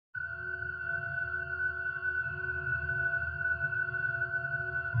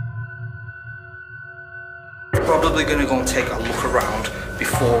probably going to go and take a look around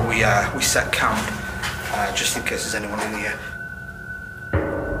before we set camp, just in case there's anyone in here.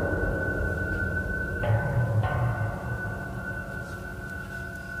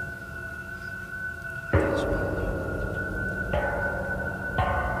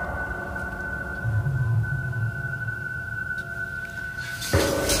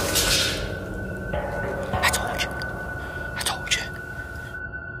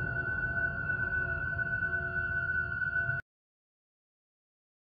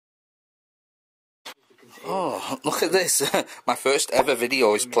 Oh, look at this. My first ever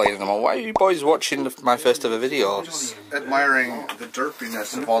video is playing them. Why are you boys watching my first ever video? Just admiring the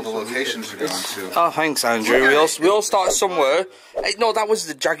derpiness of all the locations you're going to. Oh, thanks, Andrew. We all start somewhere. Hey, no, that was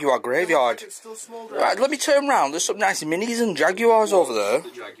the Jaguar graveyard. Right, let me turn around. There's some nice minis and Jaguars over there. The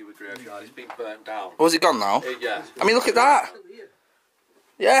Jaguar graveyard. It's been burnt down. Oh, is it gone now? Yeah. I mean, look at that.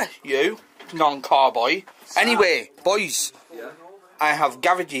 Yeah, you non-car boy. Anyway, boys, I have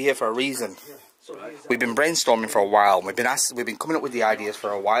gathered you here for a reason. We've been brainstorming for a while. We've been coming up with the ideas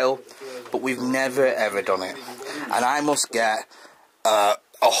for a while, but we've never ever done it. And I must get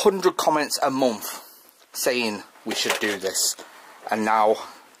 100 comments a month saying we should do this. And now,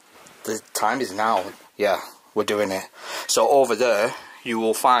 the time is now. Yeah, we're doing it. So over there, you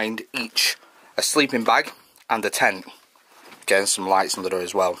will find each a sleeping bag and a tent. Getting some lights under there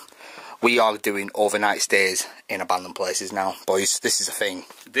as well. We are doing overnight stays in abandoned places now, boys. This is a thing.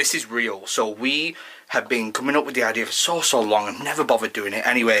 This is real. So we have been coming up with the idea for so long and never bothered doing it.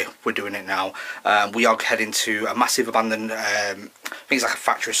 Anyway, we're doing it now. We are heading to a massive abandoned, I think it's like a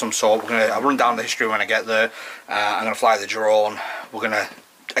factory of some sort. I'll run down the history when I get there. I'm gonna fly the drone. We're gonna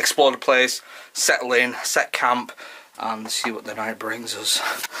explore the place, settle in, set camp, and see what the night brings us.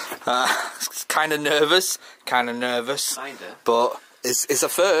 Kind of nervous, but it's a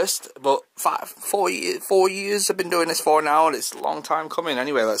first. But 4 years I've been doing this for now, and it's a long time coming.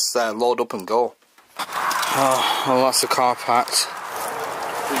 Anyway, let's load up and go. Oh, well, that's the car packed.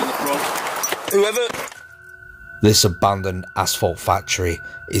 Whoever. This abandoned asphalt factory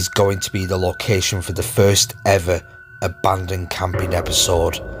is going to be the location for the first ever abandoned camping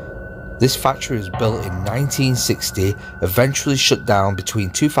episode. This factory was built in 1960, eventually shut down between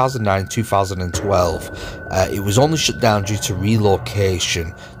 2009 and 2012. It was only shut down due to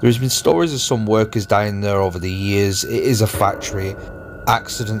relocation. There has been stories of some workers dying there over the years. It is a factory.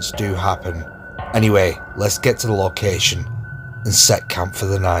 Accidents do happen. Anyway, let's get to the location and set camp for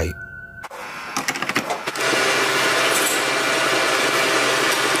the night.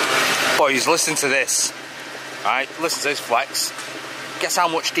 Boys, listen to this. Right, listen to this flex. Guess how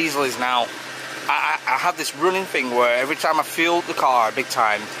much diesel is now? I have this running thing where every time I fuel the car big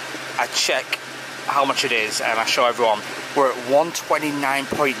time, I check how much it is and I show everyone. We're at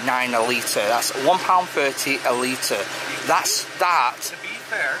 129.9 a litre. That's £1.30 a litre. That's that. To be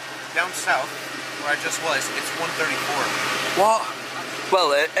fair, down south, where I just was, it's 134. What?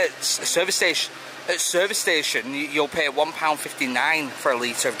 Well, at service station. At service station, you'll pay £1.59 for a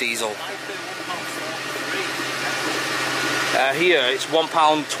litre of diesel. Here it's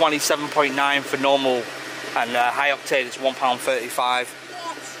 £1.27.9 for normal, and high octane it's £1.35.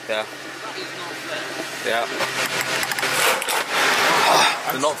 Yeah. Yeah.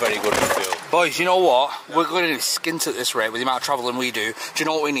 They're not very good for fuel. Boys, you know what? We're going to be skint at this rate with the amount of travelling we do. Do you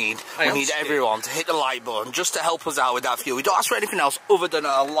know what we need? We need everyone to hit the like button just to help us out with that fuel. We don't ask for anything else other than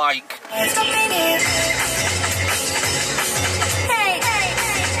a like.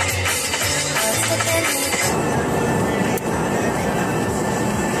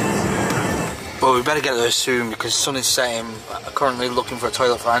 Well, we better get there soon because the sun is setting. I'm currently looking for a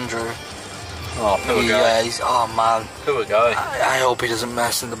toilet for Andrew. Oh, poor guy. Oh man. Poor guy. I hope he doesn't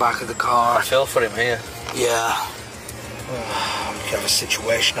mess in the back of the car. I feel for him here. Yeah. We have a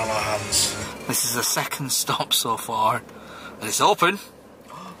situation on our hands. This is the second stop so far. And it's open.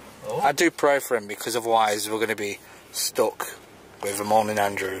 Oh. I do pray for him because otherwise we're going to be stuck with a morning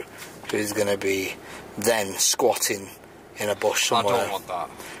Andrew who's going to be then squatting in a bush somewhere. I don't want that.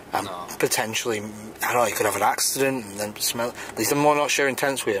 And potentially, I don't know, he could have an accident and then smell. At least I'm not sharing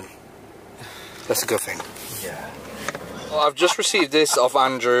tents with him. That's a good thing. Yeah. Well, I've just received this off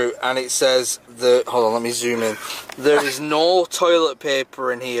Andrew and it says that, hold on, let me zoom in. There is no toilet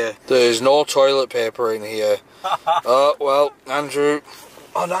paper in here. There is no toilet paper in here. Oh, well, Andrew.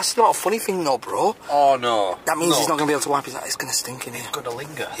 Oh, that's not a funny thing though, bro. Oh, no. That means he's not going to be able to wipe his ass. It's going to stink in here. It's going to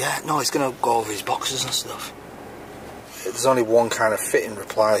linger. Yeah, no, it's going to go over his boxes and stuff. There's only one kind of fitting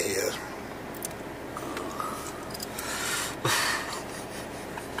reply here.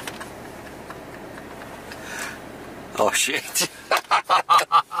 Oh shit.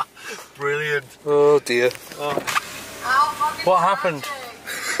 Brilliant. Oh dear. What happened?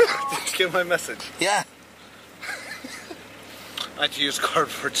 Did you get my message? Yeah. I had to use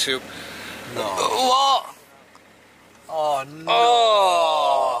cardboard tube. No. What? Oh no.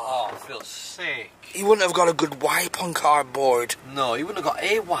 Oh. I feel sick. He wouldn't have got a good wipe on cardboard. No, you wouldn't have got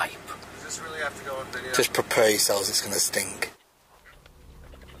a wipe. Does this really have to go on video? Just prepare yourselves, it's going to stink.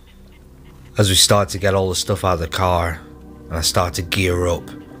 As we start to get all the stuff out of the car and I start to gear up,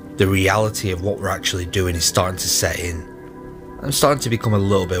 the reality of what we're actually doing is starting to set in. I'm starting to become a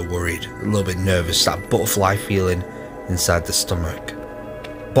little bit worried, a little bit nervous, that butterfly feeling inside the stomach.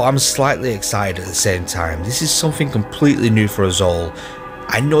 But I'm slightly excited at the same time. This is something completely new for us all.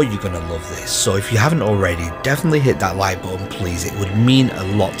 I know you're going to love this, so if you haven't already, definitely hit that like button please. It would mean a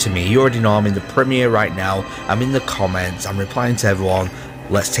lot to me. You already know I'm in the premiere right now, I'm in the comments, I'm replying to everyone.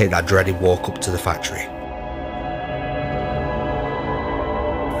 Let's take that dreaded walk up to the factory.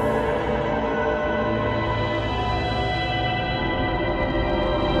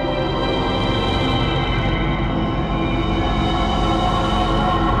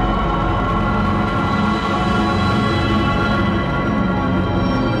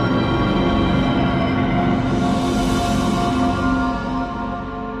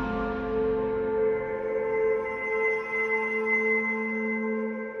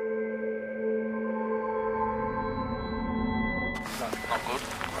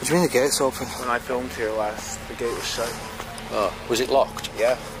 What do you mean the gate's open? When I filmed here last, the gate was shut. Oh, was it locked?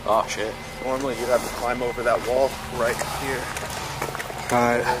 Yeah. Oh shit. Normally you'd have to climb over that wall right here.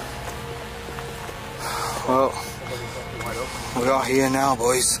 Right. Well, we are here now,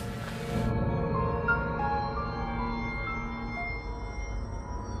 boys.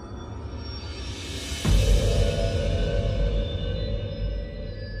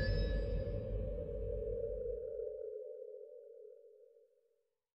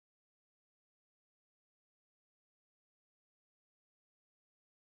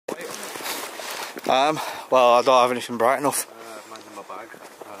 Well, I don't have anything bright enough. Mine's in my bag.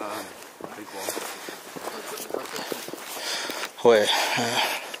 Big one. Wait.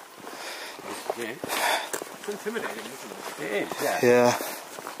 Yeah. It's intimidating, isn't it? It is, yeah. Yeah.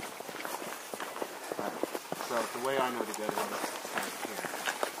 So the way I know to get in is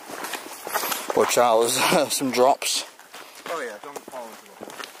here. Watch out, there's some drops. Oh yeah, don't fall into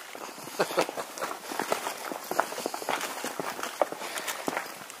the hole.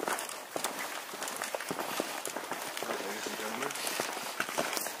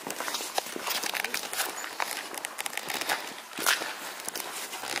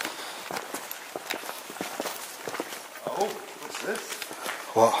 Oh, what's this?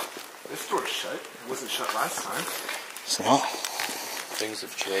 What? This door's shut. It wasn't shut last time. It's not. Things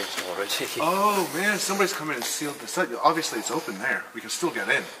have changed already. Oh man, somebody's come in and sealed this up. Obviously it's open there. We can still get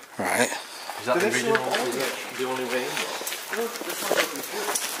in. Right. Is that Did the it original? seal up all of The only way in? This one's open too.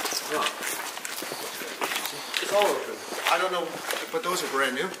 It's all open. I don't know, but those are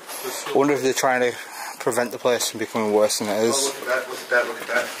brand new. I wonder if they're trying to prevent the place from becoming worse than it Oh, is. look at that, look at that, look at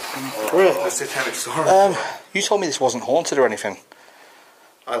that. Oh, Really? the Satanic Storm. You told me this wasn't haunted or anything.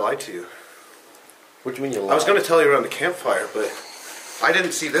 I lied to you. What do you mean you I was going to tell you around the campfire, but I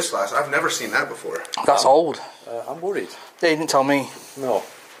didn't see this last. I've never seen that before. That's old. I'm worried. Yeah, you didn't tell me. No.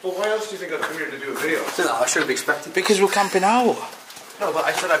 Well, why else do you think I'd come here to do a video? I should have expected. Because we're camping out. No, but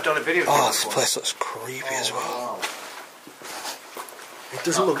I said I've done a video. Oh, this place looks creepy as well. Wow. It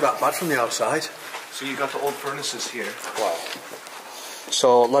doesn't look that bad from the outside. So you got the old furnaces here. Wow.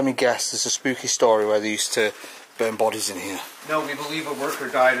 So let me guess, there's a spooky story where they used to burn bodies in here. No, we believe a worker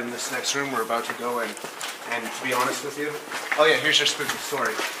died in this next room we're about to go in. And to be honest with you, oh yeah, here's your spooky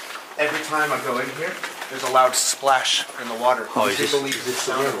story. Every time I go in here, there's a loud splash in the water. Oh, They believe it's the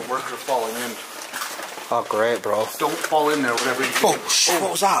sound of a worker falling in. Oh, great, bro. Don't fall in there, whatever you do. Oh, shit,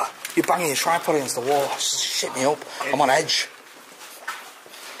 what was that? You're banging your tripod against the wall. Shit me up. I'm on edge.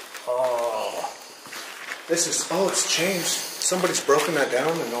 Oh. This is, oh, it's changed. Somebody's broken that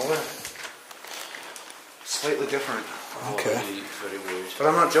down and all that. Slightly different. Okay. Very weird. But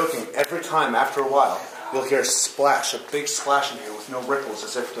I'm not joking. Every time, after a while, you'll hear a splash, a big splash in here with no ripples,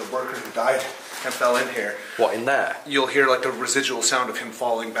 as if the worker who died and fell in here. What, in there? You'll hear like the residual sound of him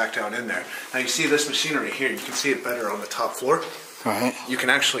falling back down in there. Now you see this machinery here, you can see it better on the top floor. Right. You can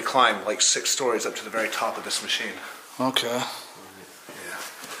actually climb like 6 stories up to the very top of this machine. Okay. Yeah.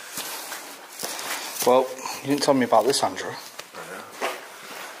 Well, you didn't tell me about this, Andrew.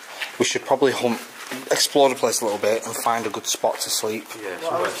 We should probably explore the place a little bit and find a good spot to sleep. Yeah.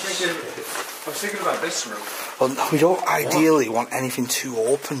 Well, I was thinking about this room. Well, we don't ideally want anything too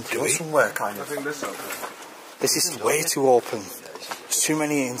open, do we? Somewhere kind I of. think this open. This is way too open. There's too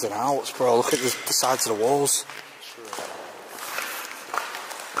many ins and outs, bro. Look at the sides of the walls.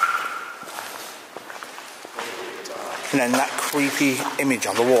 And then that creepy image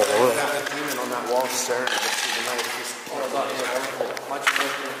on the wall. Look. That demon on that wall staring at us through the night.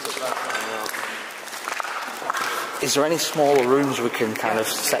 Is there any smaller rooms we can kind of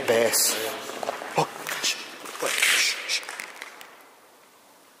set base? Oh, shh. Wait, shh, shh.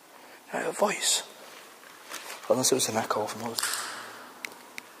 A voice. Unless it was an echo from us.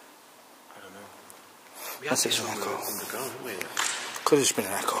 I don't know. Unless it was an echo. Underground, haven't we? Could have just been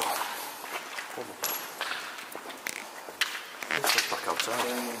an echo. Let's go back outside.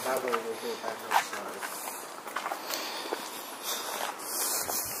 That way we'll go back outside.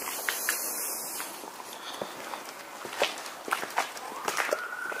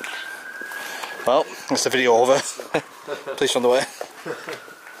 Well, that's the video over. Police on the way.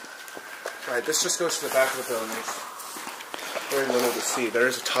 Right, this just goes to the back of the building. It's very little to see. There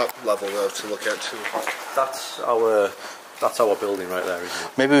is a top level though to look at too. That's our building right there, isn't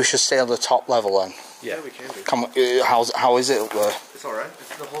it? Maybe we should stay on the top level then. Yeah, we can do. How is it up there? It's alright.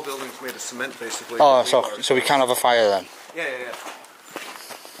 The whole building's made of cement basically. Oh, so we can have a fire then? Yeah. It's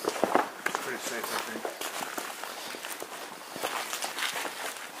pretty safe, I think.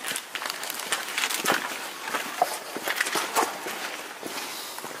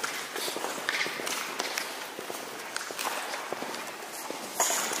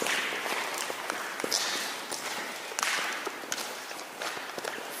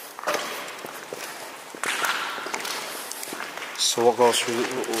 So what goes through,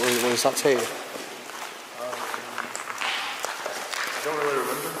 what does that take you? I don't really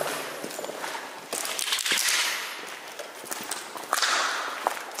remember.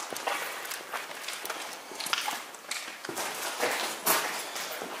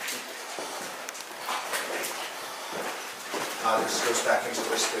 This goes back into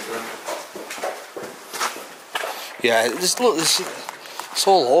this big room. Yeah, just look, it's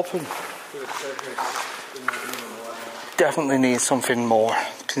all open. Definitely needs something more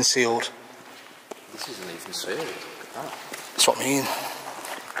concealed. This isn't even sealed. Look at that. That's what I mean.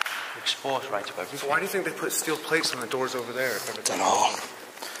 Exposed right up So everything. why do you think they put steel plates on the doors over there?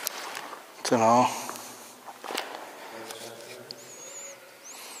 Dunno.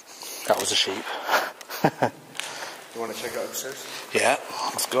 That was a sheep. You want to check out upstairs? Yeah,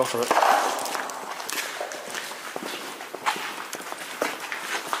 let's go for it.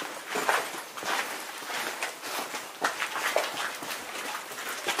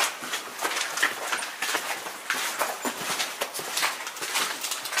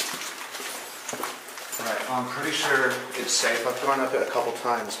 I'm pretty sure it's safe. I've gone up it a couple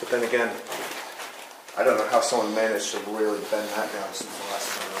times, but then again, I don't know how someone managed to really bend that down since the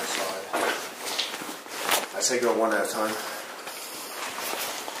last time I saw it. I say go one at a time.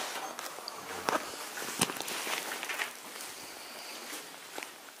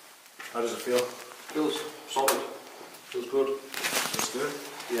 How does it feel? Feels solid. Feels good. Feels good?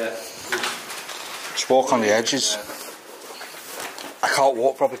 Yeah. Just walk on the edges. I can't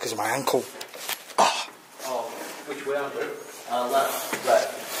walk probably because of my ankle. Oh, which way, Andrew? Left.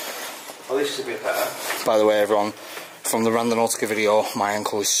 Oh, this is a bit better. By the way, everyone, from the Randonautica video, my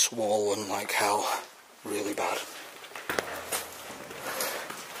ankle is swollen like hell. Really bad.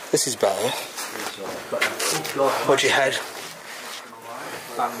 This is better. Oh God. What'd your head?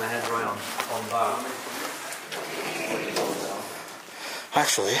 Bang my head right on that.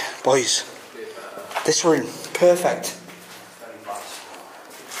 Actually, boys, this room, perfect.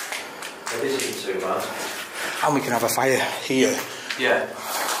 It isn't too bad. And we can have a fire here Yeah.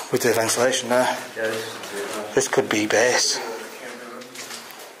 with the ventilation there. Yeah, this isn't too bad. This could be base.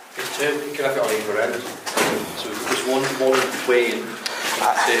 It's two. You can have it on either end. So there's one way in.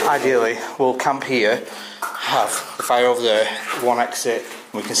 Ideally, we'll camp here, have the fire over there, one exit,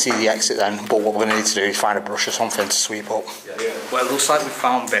 we can see the exit then, but what we're going to need to do is find a brush or something to sweep up. Yeah. Well, it looks like we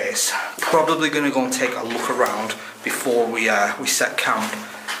found base. Probably going to go and take a look around before we set camp,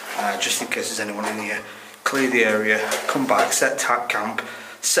 just in case there's anyone in here. Clear the area, come back, set camp,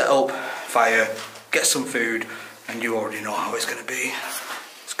 set up fire, get some food, and you already know how it's going to be.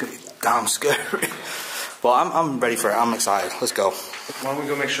 It's going to be damn scary. But I'm ready for it, I'm excited. Let's go. Why don't we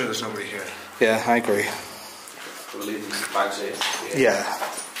go make sure there's nobody here? Yeah, I agree. We'll leave these bags here. Yeah.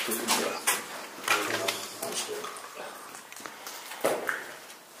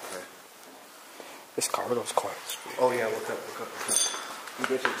 This corridor's quite sweet. Oh yeah, look up. You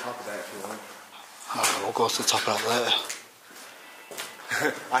go to the top of that if you want. Oh, we'll go to the top of that later.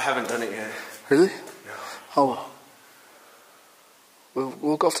 I haven't done it yet. Really? No. Oh well.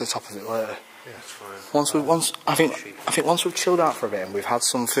 We'll go to the top of it later. Yeah, it's fine. I think once we've chilled out for a bit and we've had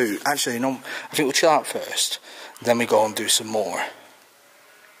some food. Actually, no, I think we'll chill out first, then we go and do some more.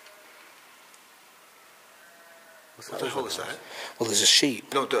 What the hell is that? Well, there's a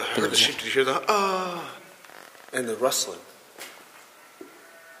sheep. No, I heard the sheep. Did you hear that? Ah! And the rustling.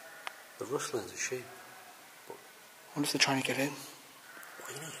 The rustling's a sheep. What if they're trying to get in? What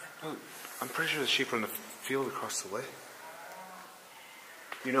do you mean? Well, I'm pretty sure the sheep are in the field across the way.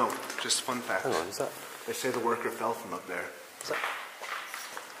 You know, just fun fact. Hang on, is that? They say the worker fell from up there. Is that?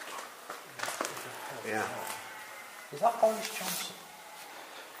 Yeah. Is that Boris Johnson?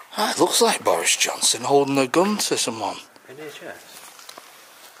 Ah, it looks like Boris Johnson holding a gun to someone. NHS?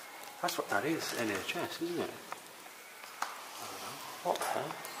 That's what that is, NHS, isn't it? What the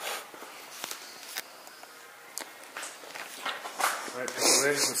hell? Right, pick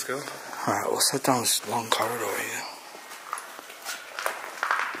away, let's go. Alright, we'll head down this long corridor here.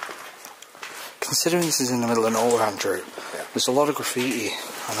 Considering this is in the middle of nowhere, Andrew, there's a lot of graffiti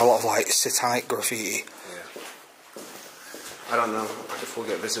and a lot of like satanic graffiti. Yeah. I don't know if we'll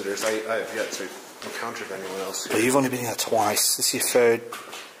get visitors. I have yet to encounter anyone else here. But you've only been here twice. This is your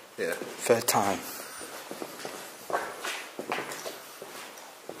third time.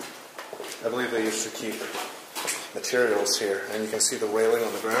 I believe they used to keep materials here, and you can see the railing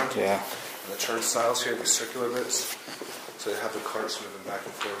on the ground. Yeah. And the turnstiles here, these circular bits. So they have the carts moving back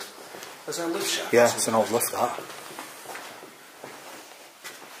and forth. There's our lift shaft. Yeah, it's an old lift, that.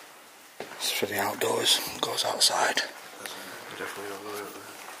 It's for the outdoors. It goes outside. Definitely don't know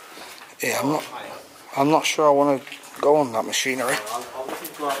that. Yeah, I'm not sure I want to go on that machinery. I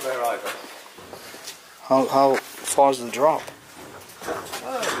wouldn't go out there either. How far is the drop?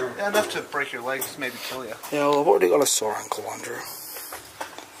 Yeah, enough to break your legs, maybe kill you. Yeah, well, I've already got a sore ankle, Andrew.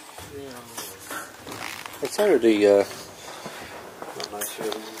 It's already not nice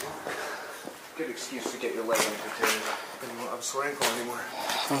feelings as well. Good excuse to get your leg amputated. You won't have a sore ankle anymore.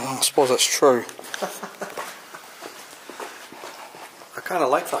 I suppose that's true. I kind of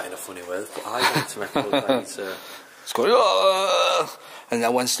like that in a funny way, but I want to make it look like It's going, and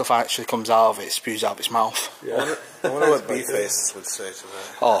then when stuff actually comes out of it, it spews out of its mouth. Yeah. I wonder what B-Face would say to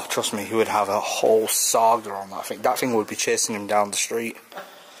that. Oh, trust me, he would have a whole saga on that thing. That thing would be chasing him down the street.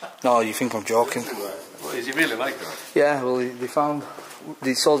 No, you think I'm joking? Well, is he really like that? Yeah, well,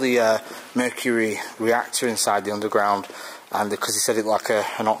 they saw the mercury reactor inside the underground, and because he said it like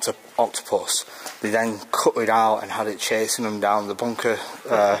an octopus, they then cut it out and had it chasing them down the bunker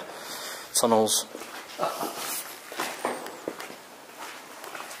tunnels.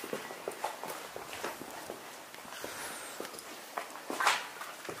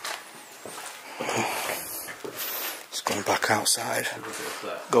 Just going back outside,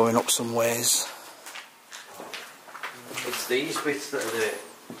 going up some ways. It's these bits that are the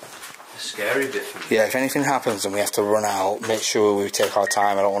scary bit for me. Yeah, if anything happens and we have to run out, make sure we take our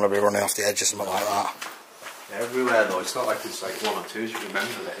time. I don't want to be running off the edge or something like that. They're everywhere though, it's not like it's like one or two, you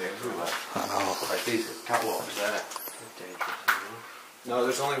remember that they're everywhere. I know. Like these catwalks there. They're dangerous. No,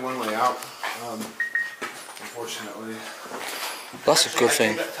 there's only one way out, unfortunately. That's a good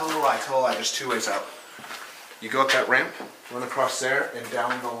thing. Tell a lie, there's two ways out. You go up that ramp, run across there, and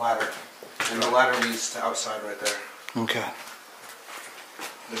down the ladder. And the ladder leads to outside right there. Okay.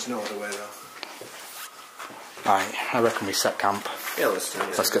 There's no other way though. Right, I reckon we set camp. Yeah, let's do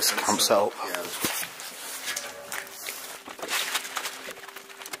it. Let's get some camp set up. Yeah, let's go.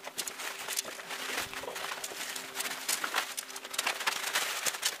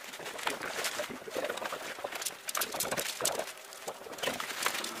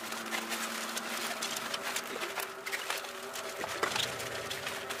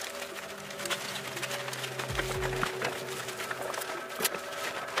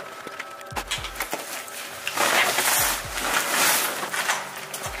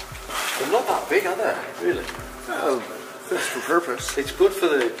 They're not that big, are they? Really? Well, fits for purpose. It's good for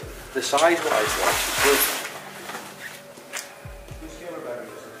the size wise, like, it's good. Whose camera battery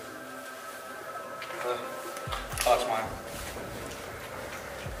is it? Oh, it's mine.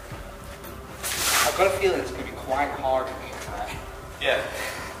 I've got a feeling it's going to be quite hard for me tonight. Yeah.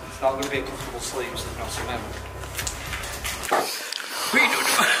 It's not going to be a comfortable sleep, so there's no cement. What are you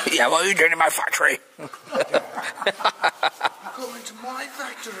doing? Yeah, what are you doing in my factory? Go into my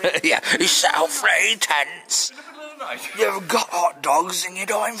factory. Yeah, you sell free tents. You've got hot dogs and you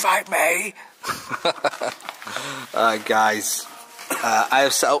don't invite me. Guys, I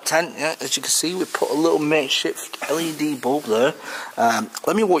have set up tent. Yeah, as you can see, we put a little makeshift LED bulb there.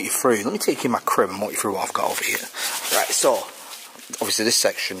 Let me walk you through. Let me take you in my crib and walk you through what I've got over here. Right, so obviously this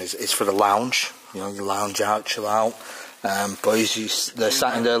section is for the lounge. You know, you lounge out, chill out. Boys, they're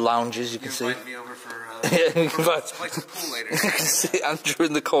sat in their lounges, you can see. Invite me over for Yeah, you can play some pool later. You can see Andrew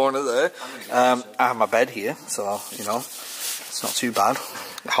in the corner there. I have my bed here, so you know it's not too bad.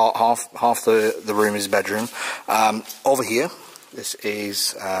 Half the room is bedroom. Over here, this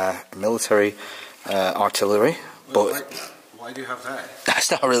is military artillery, but Why do you have that?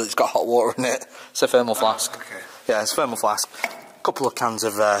 it's not really. It's got hot water in it. It's a thermal flask. Okay. Yeah, it's a thermal flask. A couple of cans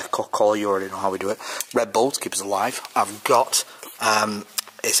of Coca-Cola. You already know how we do it. Red Bull to keep us alive. I've got.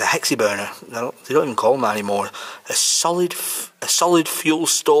 It's a hexi burner. No, they don't even call them that anymore. A solid fuel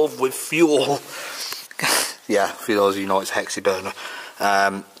stove with fuel. Yeah, for those of you know, it's a hexi burner.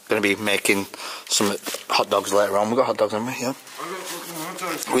 Going to be making some hot dogs later on. We've got hot dogs, haven't we? Yeah.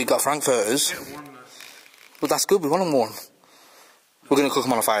 We got frankfurters. Well, that's good. We want them warm. We're going to cook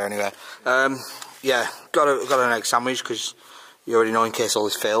them on a fire anyway. Yeah, got an egg sandwich because you already know in case all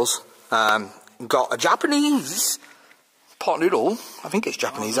this fails. Got a Japanese pot noodle. I think it's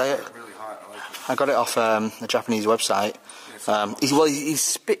Japanese. Really hot. I like it. I got it off a Japanese website. He's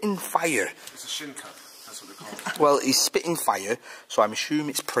spitting fire. It's a shin cut. That's what they call it. Well, he's spitting fire, so I'm assuming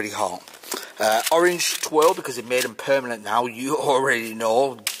it's pretty hot. Orange twirl because they made them permanent now. You already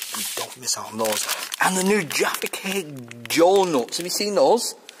know. You don't miss out on those. And the new Jaffa Cake Joel nuts. Have you seen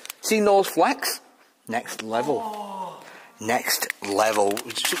those? Seen those flex? Next level. Oh. Next level.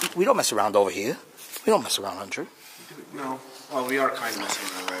 We don't mess around over here. We don't mess around, Andrew. No. Well, we are kind of messing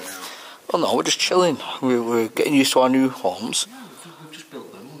around right now. Well, no, we're just chilling. We're getting used to our new homes. Yeah, we've just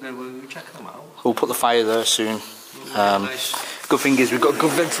built them. We're checking them out. We'll put the fire there soon. Nice. Good thing is we've got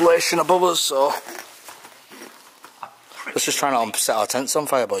good ventilation above us, so let's just try not to set our tents on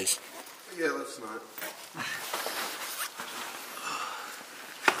fire, boys. Yeah, let's not.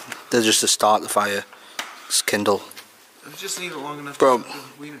 They're just to start the fire. It's kindle. We just need it long enough Bro, to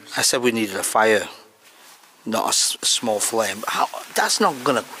cook the wieners. I said we needed a fire, not a small flame. How? That's not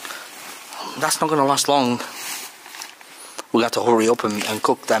gonna last long. We have to hurry up and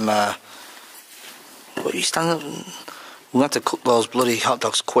cook them. What are you standing? We have to cook those bloody hot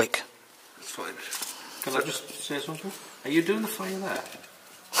dogs quick. It's fine. Can I just say something? Are you doing the fire there?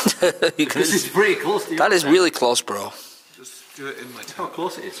 You can, This is pretty close to you. that is really close, bro. Just do it in my How tent.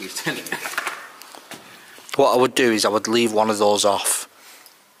 close it is to your tent. What I would do is I would leave one of those off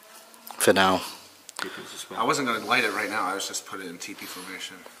for now. I wasn't going to light it right now. I was just put it in TP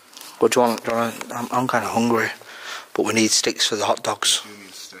formation. What do you want? I'm kind of hungry, but we need sticks for the hot dogs. You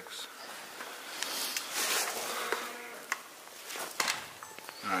need sticks.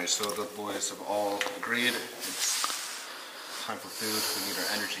 Alright, so the boys have all agreed. It's time for food. We need our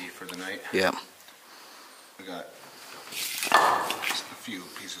energy for the night. Yeah. We got a few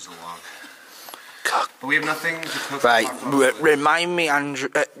pieces of log. But we have nothing to cook. Right, hot dogs with. remind me, Andrew.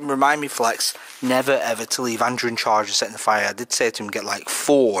 Remind me, Flex. Never ever to leave Andrew in charge of setting the fire. I did say to him, get like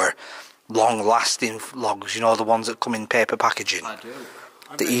 4 long-lasting logs. You know, the ones that come in paper packaging. I do.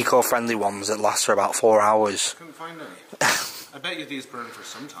 The eco-friendly ones that last for about 4 hours. Couldn't find any. I bet you these burn for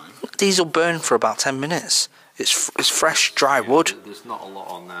some time. These will burn for about 10 minutes. It's fresh, dry wood. There's not a lot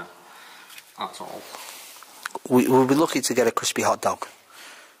on there at all. We'll be lucky to get a crispy hot dog.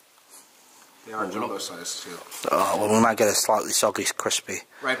 They are jumbo size too. Oh, well, we might get a slightly soggy crispy.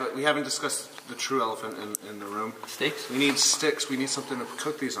 Right, but we haven't discussed the true elephant in the room. Sticks? We need sticks. We need something to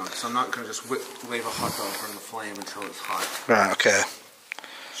cook these on. So I'm not going to just wave a hot dog on the flame until it's hot. Right, okay.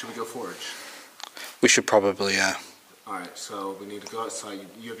 Should we go forage? We should probably, yeah. Alright, so we need to go outside.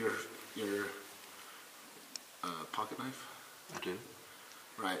 You have your pocket knife? I do.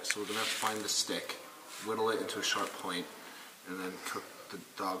 Right, so we're going to have to find the stick, whittle it into a sharp point, and then cook the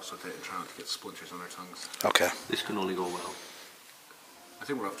dogs with it and try not to get splinters on our tongues. Okay. This can only go well. I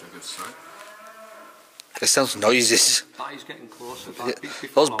think we're off to a good start. It sounds noises. That is getting closer. Yeah,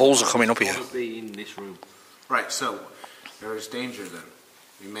 those balls are coming up here. Be in this room. Right, so there is danger then.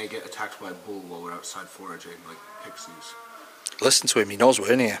 We may get attacked by a bull while we're outside foraging, like pixies. Listen to him, he knows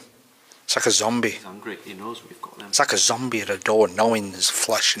we're in here. It's like a zombie. He's hungry. He knows we've got them. It's like a zombie at a door knowing there's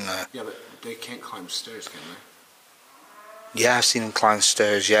flesh in there. Yeah, but they can't climb stairs, can they? Yeah, I've seen them climb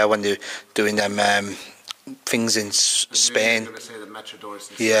stairs, yeah, when they're doing them things in Spain. I was going to say the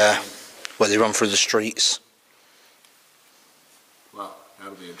Metrodors in Yeah, Spain. where they run through the streets. Well,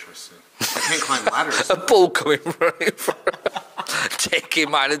 that'll be interesting. They can't climb ladders. A bull coming right for taking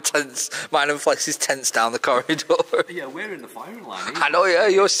mine and Flex's tents down the corridor. Yeah, we're in the firing line. I know, yeah,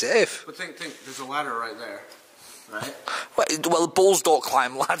 you're safe. But think, there's a ladder right there, right? Well, bulls don't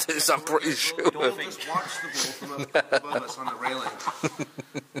climb ladders, I'm pretty sure. We'll just watch the bull from up above us on the railing.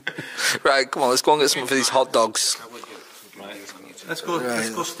 Right, come on, let's go and get some of these hot dogs. I would get some good Right. views on YouTube. Let's go. Let's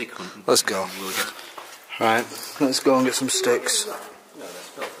go stick hunting. Let's go. We'll get Right, let's go and get some sticks. No, that's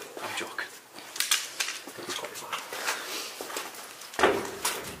filthy. I'm joking. It's quite fine.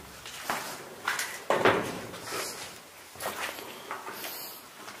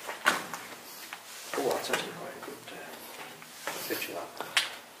 Oh, that's actually quite a good picture, that.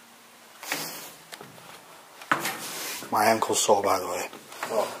 My ankle's sore, by the way.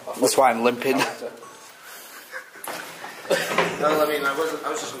 Oh, That's why I'm limping. No, I mean, I was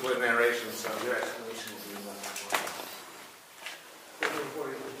just a good narration, so your explanation will be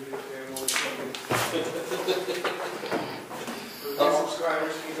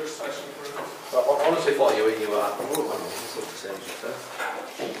subscribers, either special for honestly, thought you were at. Oh, it's not the same as you said.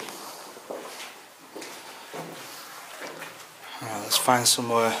 Right, let's find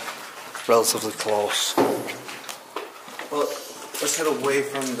somewhere relatively close. Well, let's head away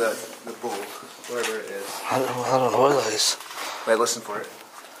from the bull, wherever it is. I don't know where that is. Wait, listen for it.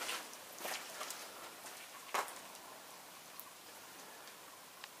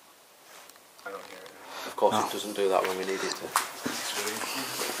 I don't hear it. Of course, it doesn't do that when we need it to. It's really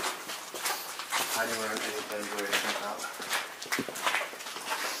hiding around any bend where it comes out.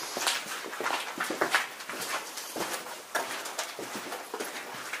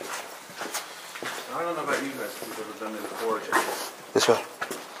 I don't know about you guys, if you've ever done it before. This way.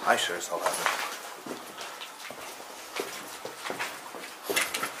 I sure as hell haven't.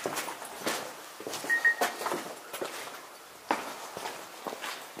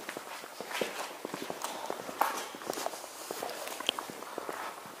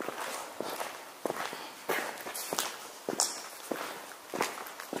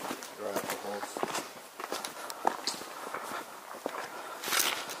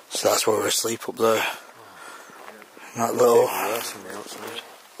 So that's where we're asleep up there. That little. Worse on the outside.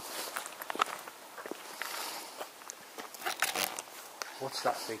 What's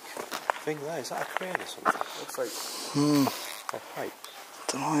that big thing there? Is that a crane or something? Looks like a pipe.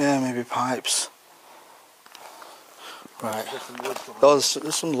 Don't know, yeah, maybe pipes. Right. Oh,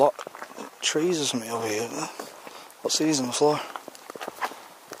 there's some trees or something over here. What's these on the floor?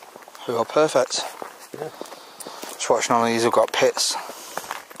 We got perfect. Yeah. Just watching all these have got pits.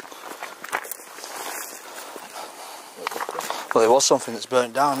 Well, there was something that's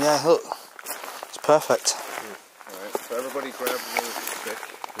burnt down, yeah, look. It's perfect. Alright, so everybody grab a stick.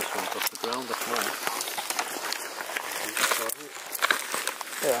 This one's off the ground, that's mine.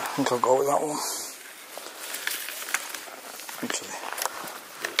 Yeah, I think I'll go with that one. Actually.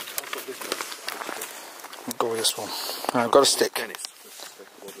 I'll go with this one. Right, I've got a stick. Did you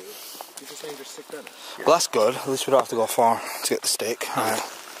just say you just stick that in? Well, that's good. At least we don't have to go far to get the stick. Right.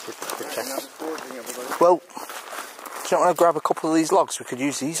 Well, do you not want to grab a couple of these logs? We could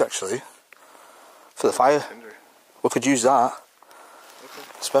use these actually for the fire. We could use that,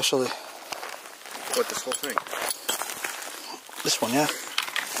 especially What, this whole thing? this one, yeah.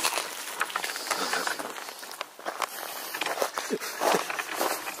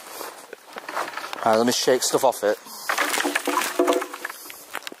 Alright, let me shake stuff off it.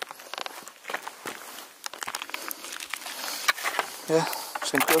 Yeah,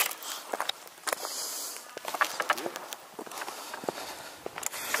 seems good.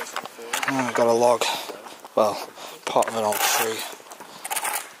 I got a log. Well, part of an old tree.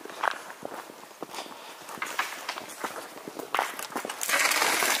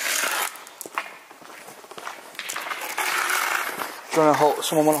 Do you want to hold?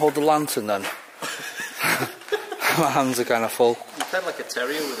 Someone want to hold the lantern then? My hands are kind of full. You sound like a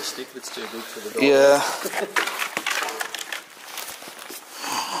terrier with a stick that's too big for the dog. Yeah.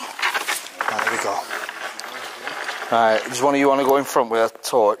 Right, there we go. Right, does one of you want to go in front with a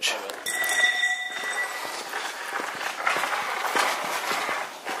torch?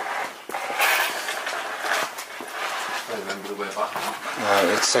 I remember the way back. Right,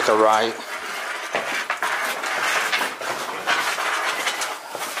 let's take a right.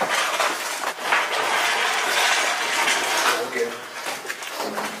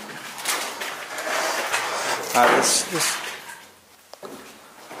 Right, this.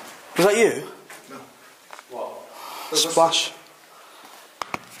 Was that you? No. What? Splash.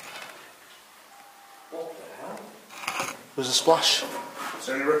 What the hell? There's a splash. Is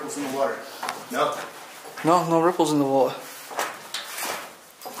there any ripples in the water? No. No, no ripples in the water.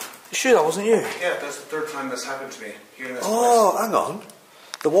 You sure that wasn't you? Yeah, that's the third time that's happened to me here in this Oh, hang on.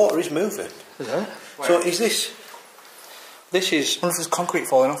 The water is moving. Is it? So is this? This is I wonder if there's concrete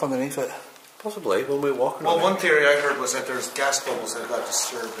falling off underneath it. possibly when we're walking. Well, on one it. theory I heard was that there's gas bubbles that got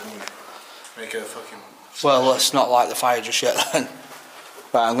disturbed and make a fucking... Well, let's not light the fire just yet then.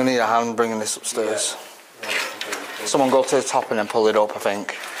 Right, I'm going to need a hand bringing this upstairs. Someone go to the top and then pull it up, I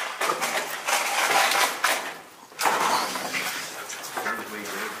think.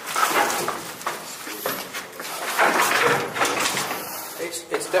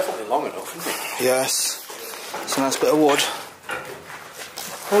 definitely long enough, isn't it? Yes. It's a nice bit of wood.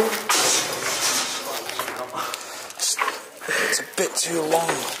 It's a bit too long.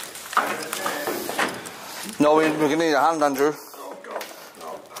 No, we're going to need a hand, Andrew.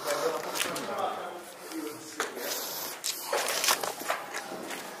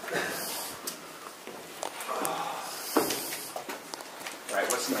 Right,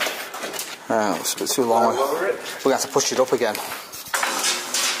 what's next? It's a bit too long. We're going to have to push it up again.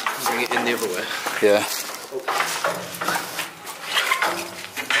 Bring it in the other way. Yeah.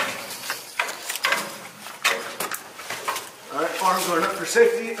 Alright, arm going up for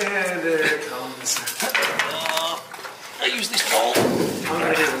safety, and there it comes. I use this ball.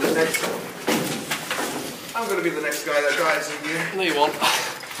 I'm gonna be the next guy that dies in here. No, you won't.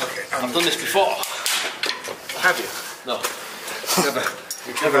 Okay. I've done this before. Have you? No. Never.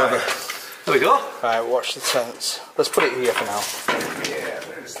 Never. There we go. Right, watch the tents. Let's put it here for now. Yeah,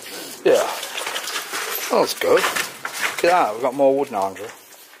 there's. Yeah. Oh, that's good. Look at that, we've got more wood now, Andrew.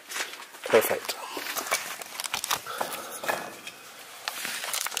 Perfect.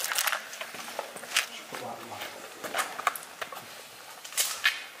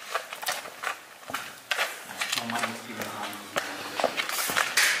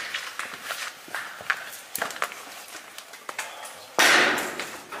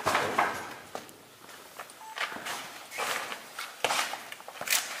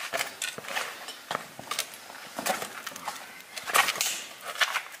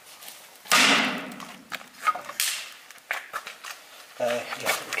 Yeah,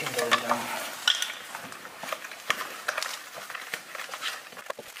 put the kindling down.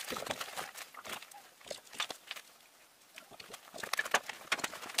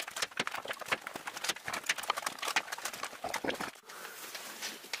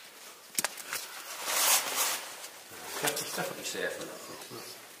 It's definitely safe enough.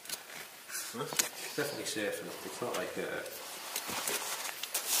 It's definitely safe enough. It's not like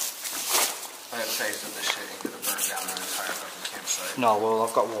I have faith that this shit ain't gonna burn down our entire fucking campsite. No, well,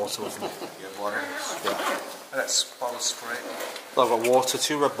 I've got water with me. You have water? Yeah. That's bottle of spray. Well, I've got water,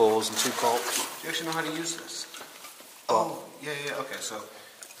 2 Red Bulls and 2 Cokes. Do you actually know how to use this? What? Oh, yeah, okay, so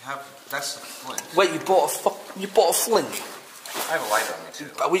you have, that's the flint. Wait, you bought a flint? I have a lighter on me too.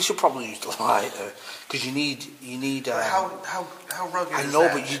 We should probably use the lighter, because you need. But how rugged I is know,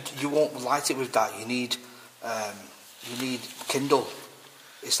 that? but you won't light it with that. You need kindle.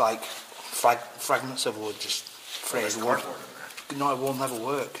 It's like fragments of wood just There's frayed wood. cardboard in there. No, it will never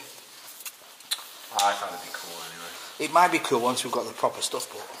work. I thought it'd be cool anyway. It might be cool once we've got the proper stuff,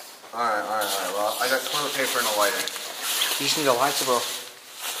 but Alright. Well, I got toilet paper and a lighter. you just need a lighter, bro. Of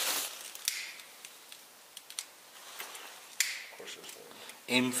course there's one.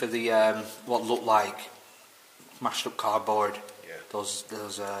 Aim for the what looked like mashed up cardboard. Yeah. Those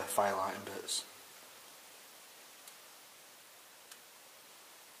fire lighting bits.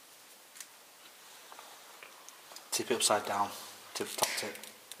 Tip it upside down. Top tip.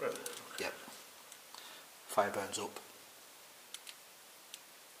 Really? Yep. Fire burns up.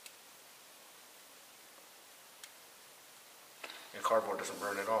 And cardboard doesn't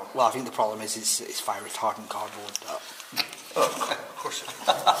burn at all. Well, I think the problem is it's fire retardant cardboard. Of course it is.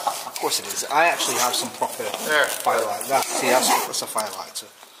 Of course it is. I actually have some proper There. firelight. See, that's a firelighter.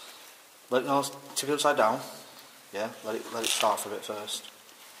 Tip it upside down. Yeah, let it start for a bit first.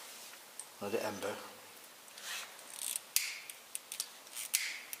 Let it ember.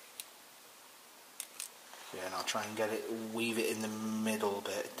 Yeah, and I'll try and weave it in the middle a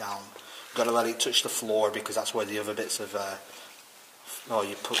bit down. Got to let it touch the floor because that's where the other bits of. You're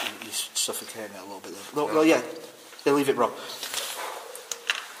suffocating it a little bit there. No, yeah, leave it, bro.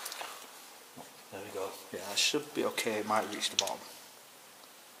 There we go. Yeah, that should be okay. It might reach the bottom.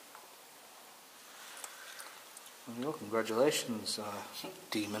 There you go. Congratulations,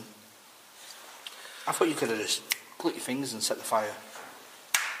 demon. I thought you could have just clicked your fingers and set the fire.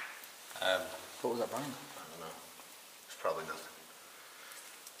 What was that bang? I don't know. It's probably nothing.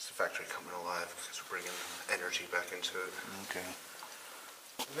 It's the factory coming alive because we're bringing energy back into it. Okay.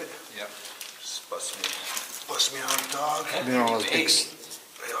 Yep. Just bust me out, dog. You know all those big.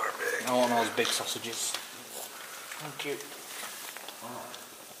 They are big. I want all those big sausages. Thank you.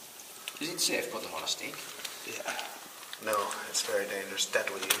 Is it safe put them on a stick? Yeah. No, it's very dangerous,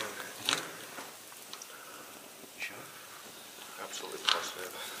 deadly even. Sure. Absolutely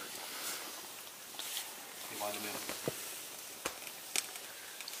positive. You mind me?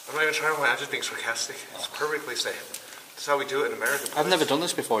 I'm not even trying to lie, I'm just being sarcastic. It's perfectly safe. That's how we do it in America. I've never done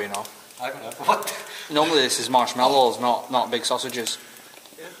this before, you know. I don't know. What? Normally this is marshmallows, not big sausages.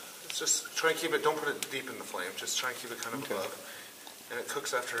 Yeah, it's just try and keep it, don't put it deep in the flame, just try and keep it kind of above. And it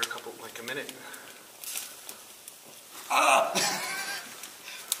cooks after a minute.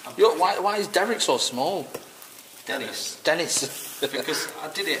 Yo, why is Derek so small? Dennis. Dennis. Because I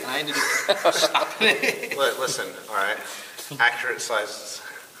did it and I ended up snapping it. Listen, alright. Accurate sizes.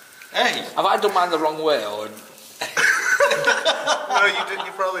 Hey! Have I done mine the wrong way, or No, you did.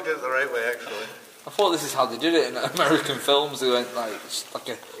 You probably did it the right way, actually. I thought this is how they did it in American films. They went like a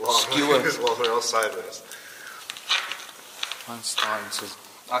skewer. Well, they're all sideways. Mine's starting to.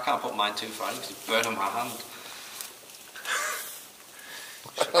 I can't put mine too far because it's burning my hand.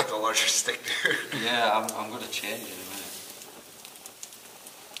 Should make a larger stick, dude. Yeah, I'm going to change it in a minute.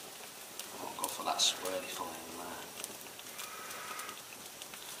 I'll go for that swirly filling there.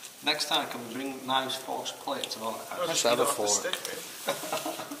 Next time, can we bring knives, forks, plates and all that kind of Let's stuff? have a Off the fork. stick, dude.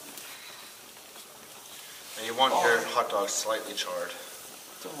 And you want your hot dog slightly charred.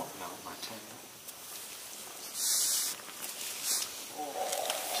 Don't melt my tongue.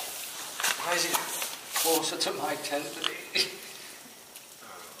 Why is it closer to my tent today?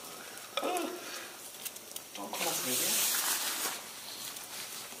 Don't come off me again.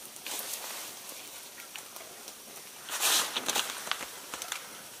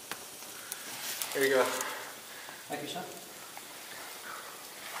 Here you go. Thank you, sir.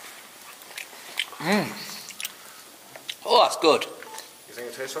 Oh, that's good. You think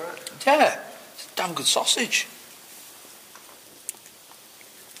it tastes alright? Yeah, it's a damn good sausage.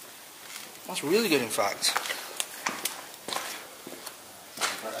 That's really good, in fact.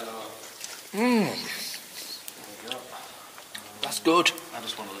 That's good. I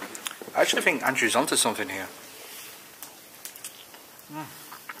just want to look. I actually think Andrew's onto something here.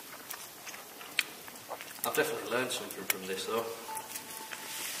 I've definitely learned something from this though.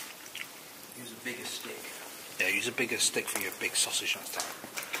 Use a bigger stick. Yeah, use a bigger stick for your big sausage next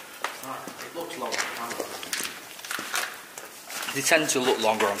time. Right, it looks long on camera. They tend to look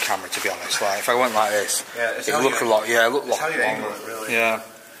longer on camera, to be honest. Like if I went like this, Yeah, it's it how would look you- a lot. Yeah, it look it's longer. how you angle it, really. Yeah.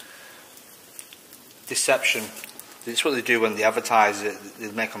 Deception. It's what they do when they advertise it.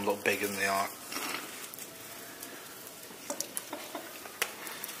 They make them look bigger than they are.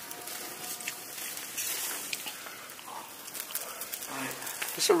 Right.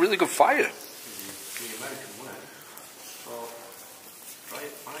 It's a really good fire. The American way. So, try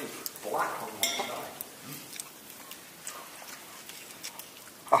it. Mine's black on one side.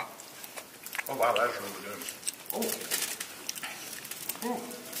 Ah, Oh wow, that's really good. Oh.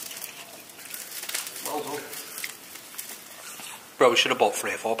 Well done. bro, we should have bought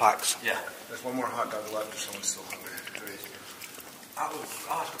 3 or 4 packs. Yeah. There's one more hot dog left if someone's still hungry.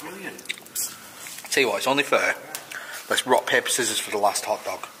 That's brilliant. Tell you what, it's only fair. Let's rock, paper, scissors for the last hot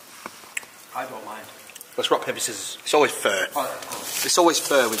dog. I don't mind. Let's rock, paper, scissors. It's always fair. Oh. It's always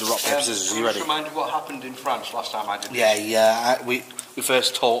fair with the rock, paper, scissors. Are you ready? Just remind me what happened in France last time I did Yeah, this. yeah. We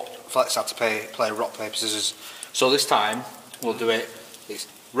first taught Flex how to play rock, paper, scissors. So this time we'll do it. It's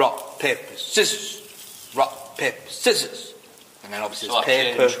rock, paper, scissors. Rock, paper, scissors. And then obviously So it's I've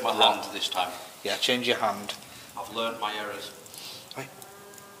paper. changed my hand this time. Yeah, change your hand. I've learnt my errors. Right.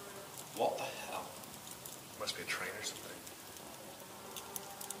 What the hell? Must be a train or something.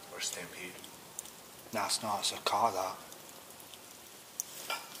 Or a stampede. No, it's not. It's a car, that.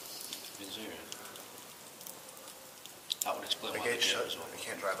 Been serious. That would explain The why gate's the shut. gate was open. You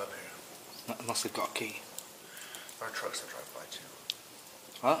can't drive up here. Not unless they've got a key. There are trucks that drive by too.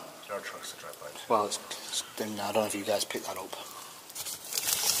 What? There are trucks that drive by too. Well, then I don't know if you guys picked that up.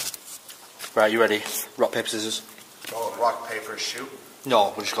 Right, you ready? Rock, paper, scissors. Oh, rock, paper, shoot.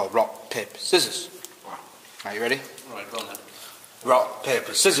 No, we'll just go rock, paper, scissors. Right, you ready? Right, go on then. Rock,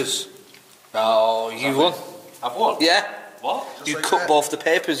 paper, scissors. Oh, you won. I've won? Yeah. What? Just You like cut that. both the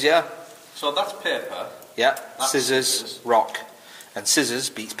papers, yeah. So that's paper. Yeah. That's Scissors, scissors. rock. And scissors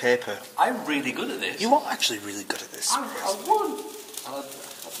beats paper. I'm really good at this. You are actually really good at this. I won. And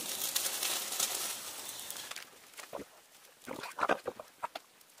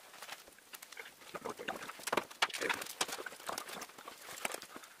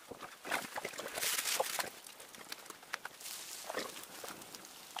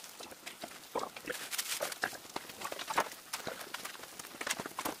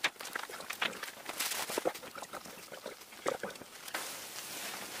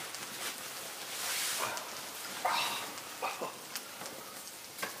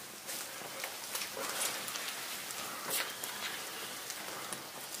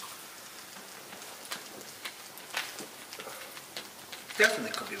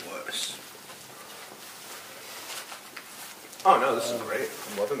Definitely could be worse. Oh no, this is great.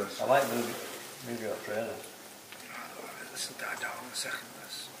 I'm loving this. I like movie or trailer. This will die down in a second.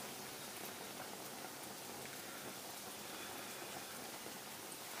 This.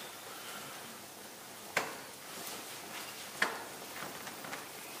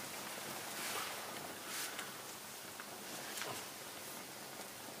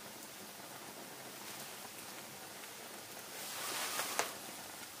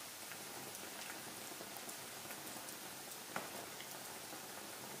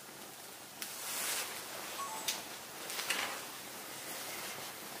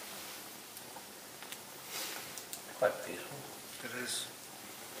 Quite peaceful. It is.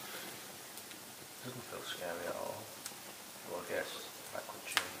 Doesn't feel scary at all. Well, I guess that could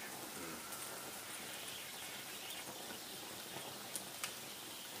change.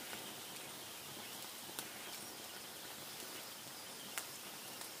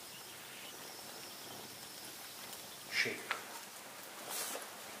 Sheep.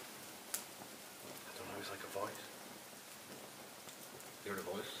 I don't know, it's like a voice. You heard a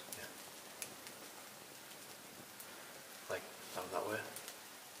voice? Yeah. Like, down that way.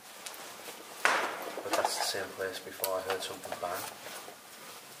 But that's the same place before I heard something bang.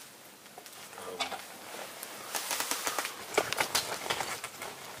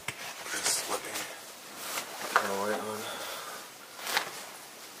 Just let me turn the light on.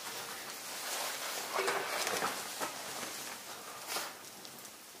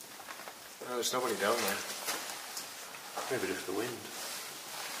 No, there's nobody down there. Maybe just the wind.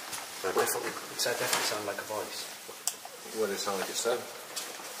 But it definitely sounded like a voice. What did it sound like it said? It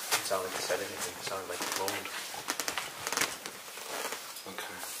didn't sound like it said anything. It sounded like it moaned.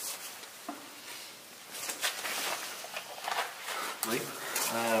 Okay. Lee?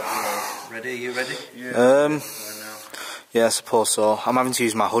 Ready? You ready? Yeah. Yeah, I suppose so. I'm having to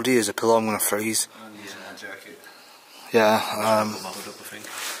use my hoodie as a pillow. I'm gonna freeze. I'm using that jacket. Yeah. Put my hood up, I think.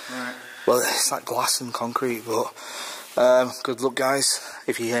 Alright. Well, it's like glass and concrete, but good luck, guys.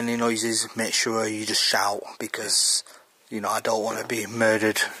 If you hear any noises, make sure you just shout, because you know I don't want to be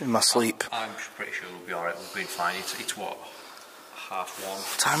murdered in my sleep. I'm pretty sure we'll be alright. We'll be fine. It's what? 1:30.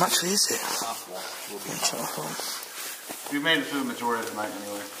 What time actually is it? 1:30. We'll be fine. We made it through the majority of the night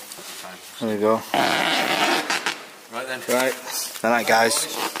anyway. Fine. There we go. Right then. Right. Good night, guys.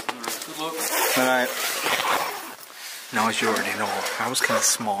 Good luck. Good night. Now, as you already know, I was kind of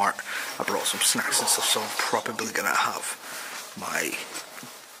smart. I brought some snacks and stuff, so I'm probably going to have my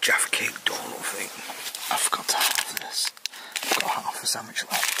Jaffa Cake donut thing. I forgot to have this. I've got half a sandwich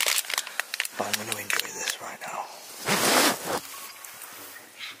left. But I'm going to enjoy this right now.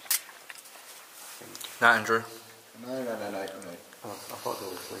 Night, Andrew. Night. Oh, I thought they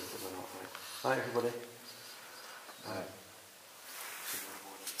were asleep, but they're not. Right, everybody. Night.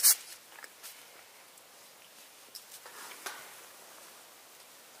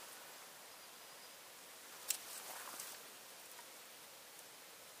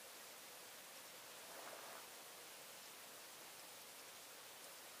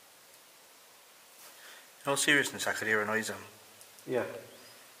 In all seriousness, I could hear a noise then. Yeah.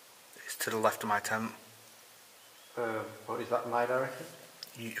 It's to the left of my tent. What is that, my direction?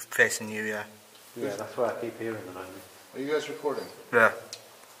 Facing you, yeah. Yeah, that's where I keep hearing the noise. Are you guys recording? Yeah.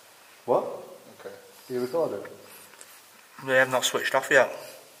 What? Okay. You recorded? They have not switched off yet.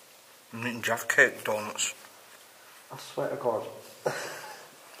 I'm eating Jaffa Cake donuts. I swear to God.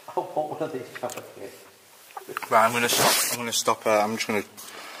 I'll want one of these Jaffa Cakes. Right, I'm gonna stop. I'm just gonna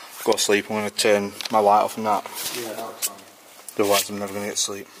go to sleep. I'm gonna turn my light off and that. Yeah, that's fine. Otherwise, I'm never gonna get to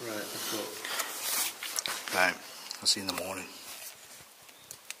sleep. Right, let's go. Right, I'll see you in the morning.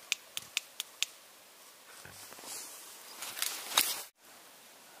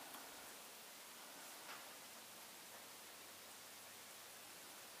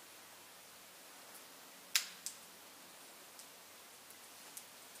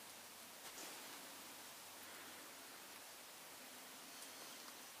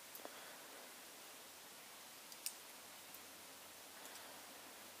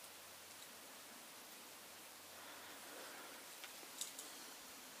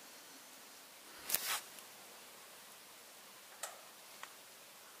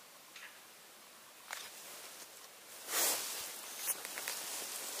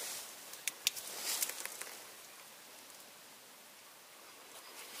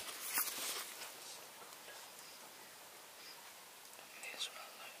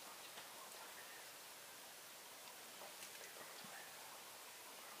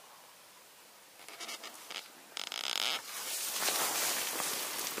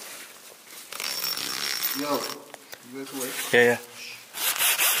 Yo, you guys awake? Yeah.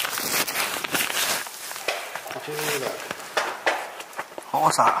 Did you hear that? What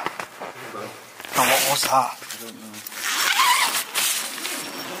was that? Hello. No, what was that? I don't know.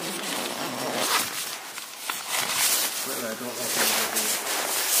 I don't know if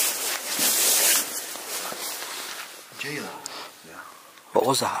Jayla? Yeah. What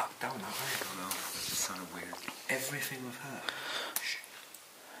was that? Down that way. I don't know. It just sounded weird. Everything we've heard.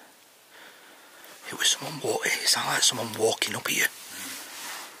 It was someone walking. It sounded like someone walking up here.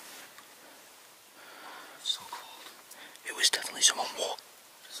 It's so cold. It was definitely someone walking.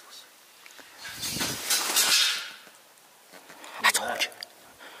 Just listen. I told you.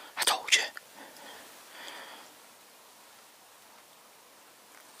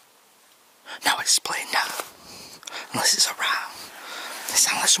 splitting now. Unless it's a rat. It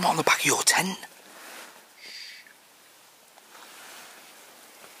sounds like someone on the back of your tent.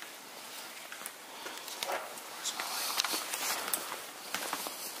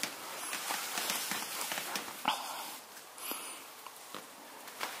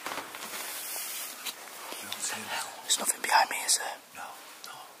 There's nothing behind me, is there? No.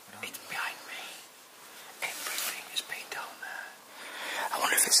 It's behind me. Everything is been down there. I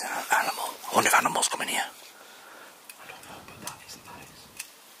wonder if it's an animal. I wonder if animals come in here. I don't know, but that is nice.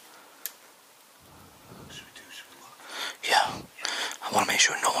 Should we look? Yeah. I want to make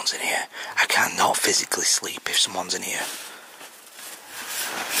sure no one's in here. I cannot physically sleep if someone's in here.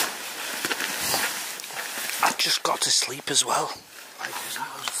 I've just got to sleep as well. Like, there's not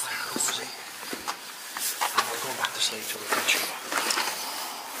much cozy. I'm not going back to sleep till we can chew.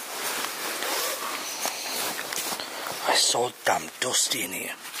 It's so damn dusty in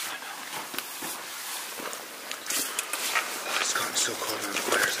here. It's gotten so cold and the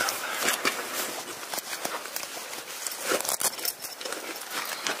fire's out.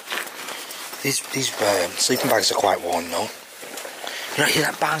 These sleeping bags are quite warm though. You don't hear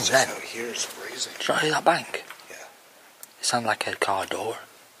that bang then? Out here it's freezing. Do you not hear that bang? Yeah. It sounded like a car door.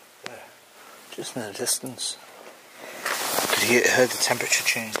 Yeah. Just in the distance. Could you heard the temperature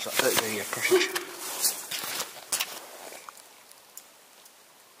change? The pressure change.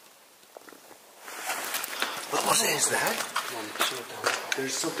 What was it? What is that?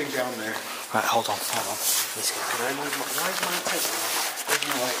 There's something down there. Right, hold on. Can I move my... Why is mine taking? Where's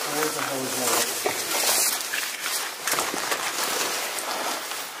my light? Where the hell is my light?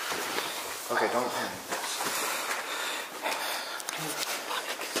 Okay, don't panic.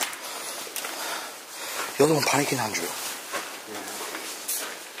 You're the one panicking, Andrew. Yeah.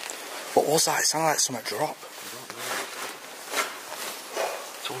 What was that? It sounded like something dropped.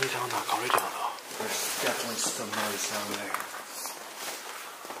 It's only down that corridor though. There's definitely some noise down there.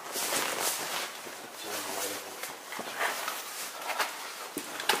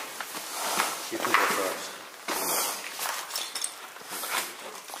 You can go first.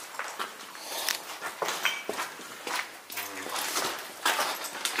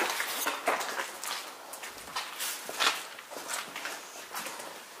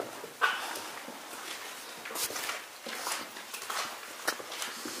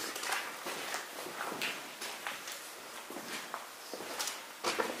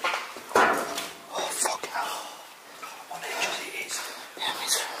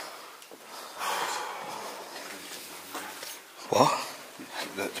 What?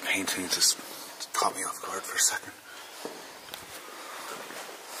 The painting just caught me off guard for a second.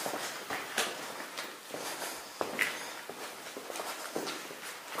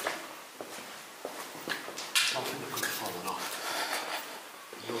 Something that could have fallen off.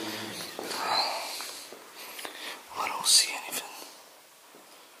 I don't see anything.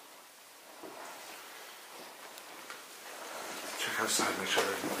 Check outside, make sure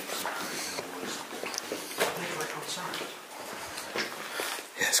there's noise. Outside.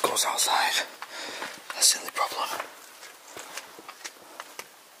 Yes, it goes outside. That's the only problem.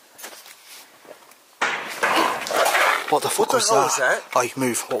 What the fuck was hell that? was that? Oh, you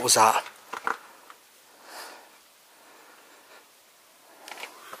move. What was that?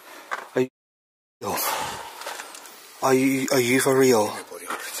 Are you for real?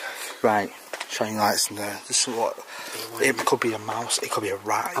 Right. Shining lights in there. This is what. It could be a mouse. It could be a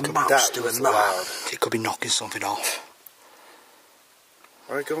rat. It could be doing that. It could be knocking something off.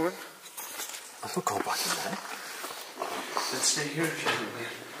 Alright, go on. I'm not going back in there. Let's stay here if you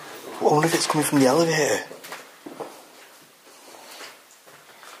I wonder if it's coming from the elevator.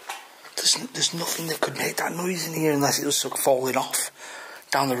 There's nothing that could make that noise in here unless it was sort of falling off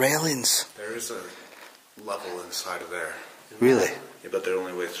down the railings. There is a level inside of there. Really? Yeah, but the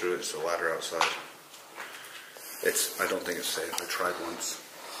only way through it is the ladder outside. I don't think it's safe. I tried once.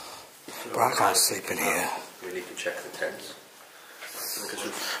 But I can't sleep in here. We need to check the tents.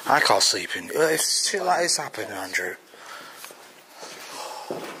 I can't sleep in here. If shit like this happened, Andrew.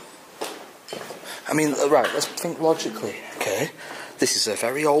 I mean, right, let's think logically, okay? This is a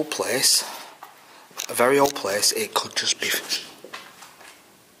very old place. A very old place. It could just be...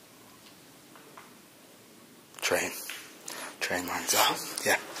 Train lines out.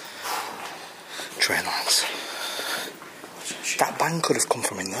 Yeah. Train lines. That bang could have come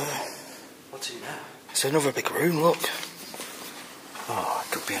from in there. What's in there? It's another big room, look. Oh,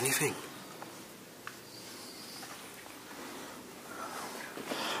 it could be anything.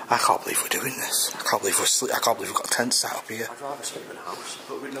 I can't believe we're doing this. I can't believe we've got tents set up here. I'd rather sleep in a house.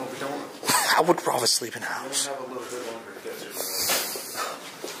 But we don't. I would rather sleep in a house. We have a little bit longer to get through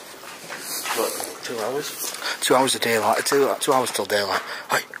What, 2 hours? 2 hours of daylight. 2 hours till daylight.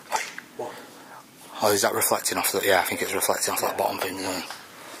 Hey. What? Oh, is that reflecting off the... Yeah, I think it's reflecting off that bottom thing. Yeah.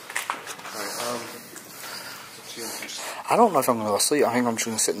 I don't know if I'm going to go to sleep. I think I'm just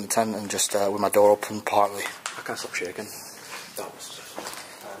going to sit in the tent and just with my door open partly. I can't stop shaking.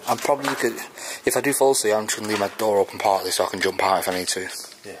 I'm probably could, if I do fall asleep, I'm just going to leave my door open partly so I can jump out if I need to.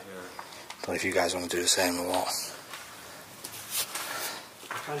 Yeah. But if you guys want to do the same or what.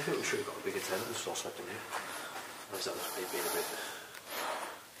 I kind of think we should have got a bigger tent and stuff like that, didn't you? Or is that just me being a bit...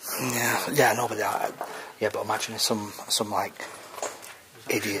 Yeah, no, but yeah, but imagine if some like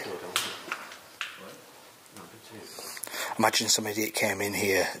idiot. Imagine some idiot came in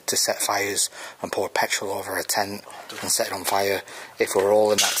here to set fires and poured petrol over a tent and set it on fire. If we were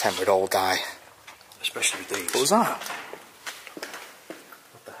all in that tent, we'd all die. Especially with these. What was that?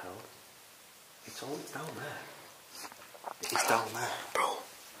 What the hell? It's all down there. It's down there. Bro,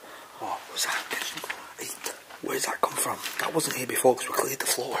 what was that? Where did that come from? That wasn't here before because we cleared the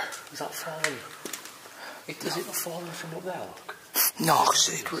floor. Is that falling? Does it not falling from up there, look? No, because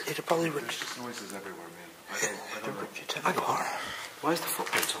it'd probably... There's just noises everywhere, man. I don't know. Hang on. Why is the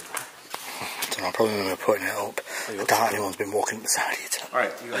footprints on there? I don't know, probably when we were putting it up. I doubt anyone's been walking up beside it.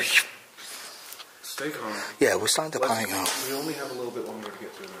 Alright, you guys. Stay calm. Yeah, we're starting to panic now. We only have a little bit longer to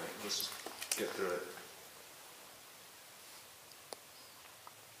get through the night. Let's just get through it.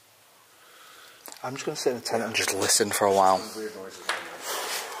 I'm just going to sit in the tent and just listen for a while. Weird noises on there.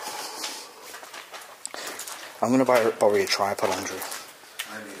 I'm going to borrow your tripod, Andrew.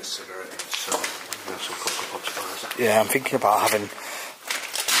 I need a cigarette each, so I'm going to have some Cocoa Pops bars. Yeah, I'm thinking about having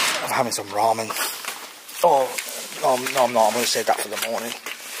some ramen. Oh, no, I'm not. I'm going to save that for the morning.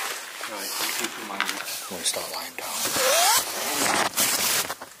 Right, you keep reminding me. I'm going to start lying down.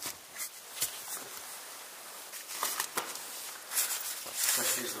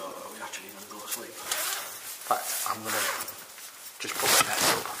 Best is though, are we actually going to go to sleep? In fact, I'm going to just put my net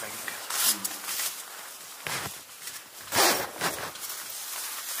up, I think.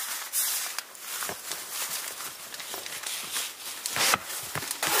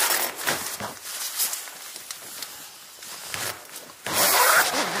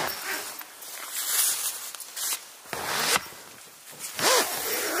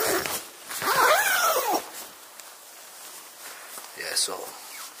 So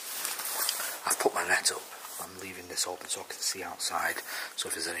I've put my net up. I'm leaving this open so I can see outside. So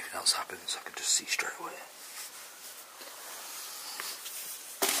if there's anything else happens, I can just see straight away.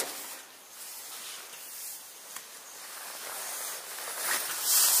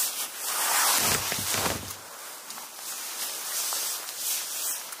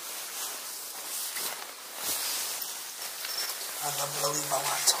 And I'm going to leave my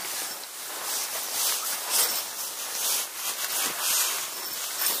light on.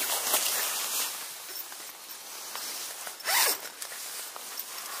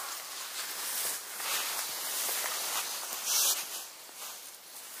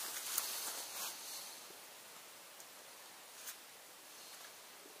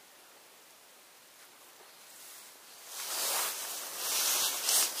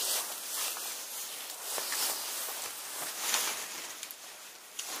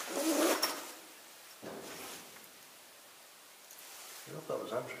 I hope that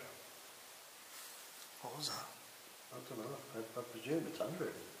was Andrew. What was that? I don't know. I presume it's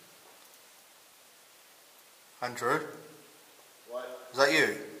Andrew. Andrew? What? Was that you?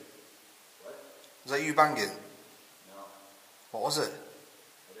 What? Was that you banging? No, What was it?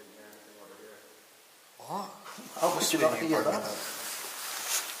 I didn't hear anything over here. What? How Must did you have not been hear you that? banging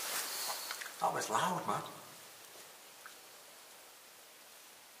That was loud, man.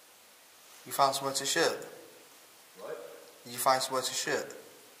 You found somewhere to shit? What? Did you find somewhere to shit?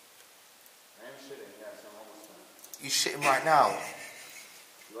 I am shitting, yes, I'm almost done. You shitting right now?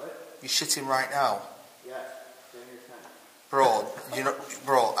 What? You shitting right now? Yes, stay in your tent. Bro, you know,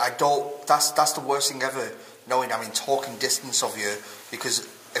 bro, I don't, that's the worst thing ever, knowing I'm in talking distance of you, because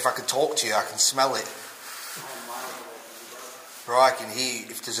if I can talk to you, I can smell it. I'm miles away from you, Bro, I can hear,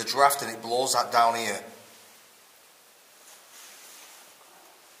 if there's a draft and it blows that down here.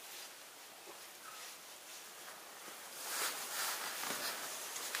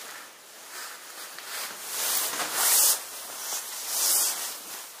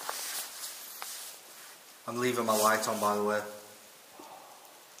 I'm leaving my light on, by the way. I'll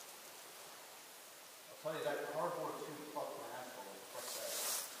tell you that cardboard tube fucked my asshole. Fuck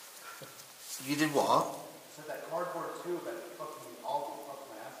that. You did what? I said that cardboard tube that fucking all fucked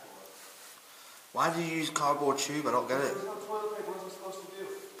my asshole. Why do you use cardboard tube? I don't get it. There was no toilet paper, what was I supposed to do?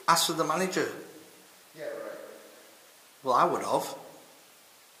 Ask for the manager. Yeah, right. Well, I would have.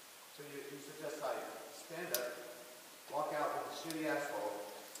 So you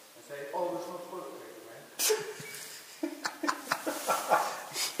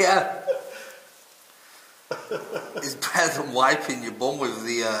Yeah. It's better than wiping your bum with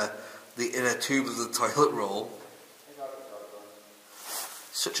the inner tube of the toilet roll.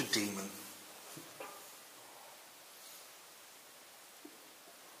 Such a demon.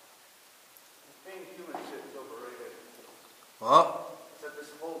 Being human shit is overrated. What? I said this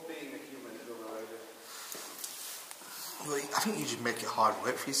whole being a human is overrated. Well, I think you just make it hard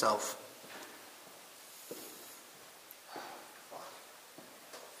work for yourself.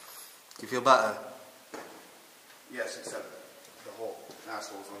 Do you feel better? Yes, except the whole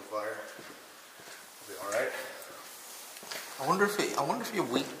asshole's on fire. I'll be alright. I wonder if you're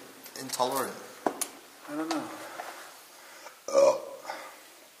wheat intolerant. I don't know.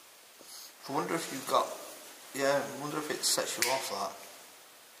 I wonder if you've got. Yeah, I wonder if it sets you off that.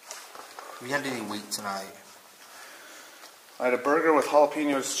 Have you had any wheat tonight? I had a burger with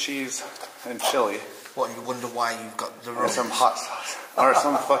jalapenos, cheese, and chili. What, and you wonder why you've got the Or some hot sauce. Or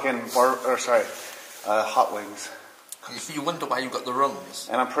some fucking hot wings. You wonder why you've got the rungs?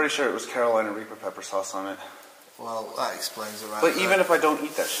 And I'm pretty sure it was Carolina Reaper pepper sauce on it. Well, that explains it right But there. even if I don't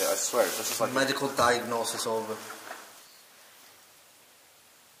eat that shit, I swear, this is like... Medical diagnosis over.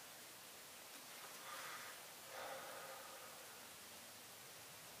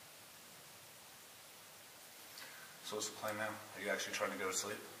 So what's the plan now? Are you actually trying to go to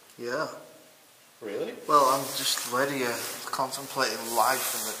sleep? Yeah. Really? Well, I'm just ready, contemplating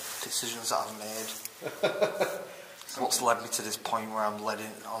life and the decisions that I've made. It's what's led me to this point where I'm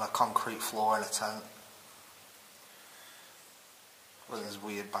laying on a concrete floor in a tent. Well, there's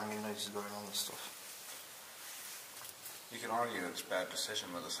weird banging noises going on and stuff. You can argue it's a bad decision,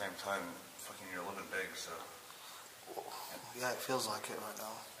 but at the same time, fucking you're living big, so... Yeah, it feels like it right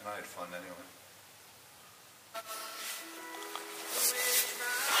now. And I had fun anyway.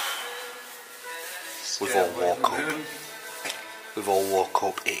 We've all woke up. We've all woke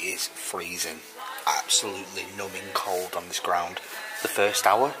up. It is freezing. Absolutely numbing cold on this ground. The first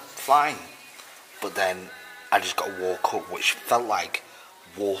hour, fine. But then I just got woke up, which felt like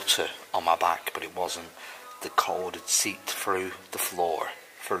water on my back, but it wasn't. The cold had seeped through the floor,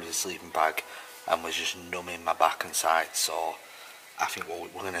 through the sleeping bag, and was just numbing my back and sides. So I think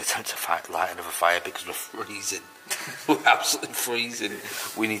we're going to attempt to light another fire because we're freezing. We're absolutely freezing.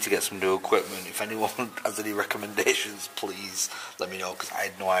 We need to get some new equipment. If anyone has any recommendations, please let me know, because I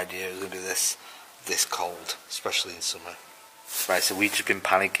had no idea it was going to be this cold, especially in summer. Right, so we've just been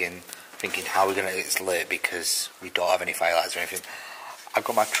panicking, thinking how we're going to, it's late because we don't have any firelighters or anything. I've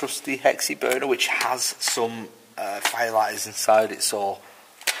got my trusty Hexi burner, which has some firelighters inside it, so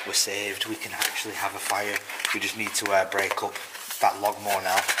we're saved. We can actually have a fire. We just need to break up that log more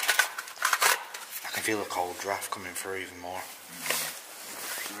now. I can feel a cold draft coming through even more.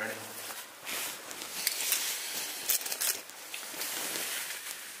 You ready?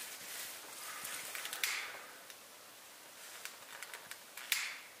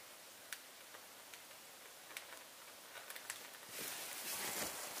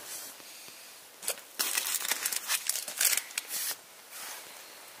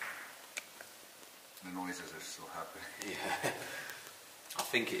 The noises are still happening. Yeah. I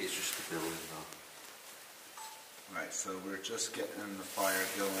think it is just the building though. Right, so we're just getting the fire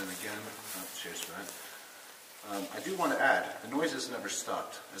going again. Oh, cheers for that. I do want to add, the noises never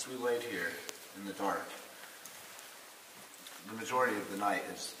stopped. As we laid here in the dark, the majority of the night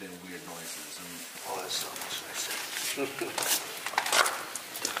has been weird noises. And Oh, that's so much nicer.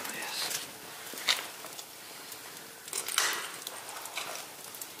 Yes.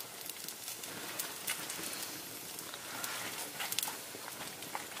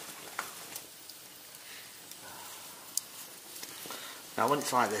 Now when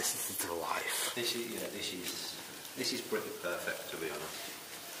it's like this, it's the life. This is pretty perfect, to be honest.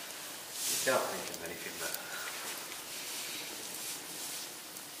 You can't think of anything better.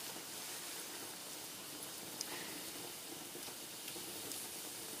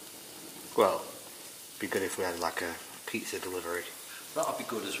 Well, it'd be good if we had like a pizza delivery. That'd be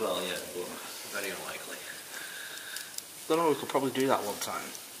good as well, yeah, but very unlikely. Don't know, we could probably do that one time.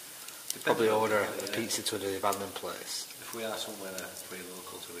 Probably Depending on order the- a pizza to the abandoned place. If we are somewhere pretty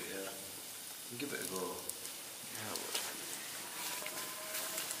local to it, yeah. Give it a go. Yeah, I would.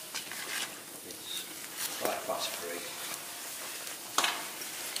 It's quite fast free.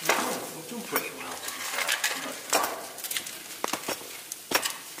 We've done pretty well, to be fair.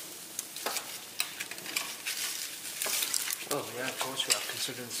 Oh yeah, of course we have,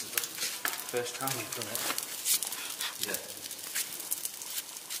 considering this is the first time we've done it. Yeah.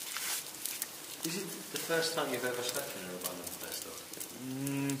 Is it the first time you've ever slept in an abandoned place,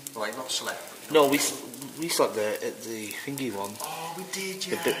 though? Like, not slept? But No, we slept there at the thingy one. Oh, Oh, we did,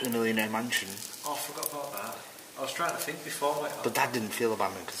 The bit in the Millionaire Mansion. Oh, I forgot about that. I was trying to think before. Like, But that didn't feel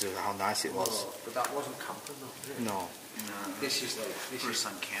abandoned because of how nice it was. Oh, but that wasn't camping though, was it? No. No. This is like this is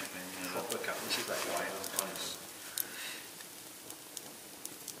on camping. proper camping. This is like wild place.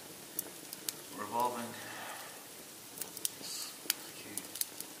 Revolving.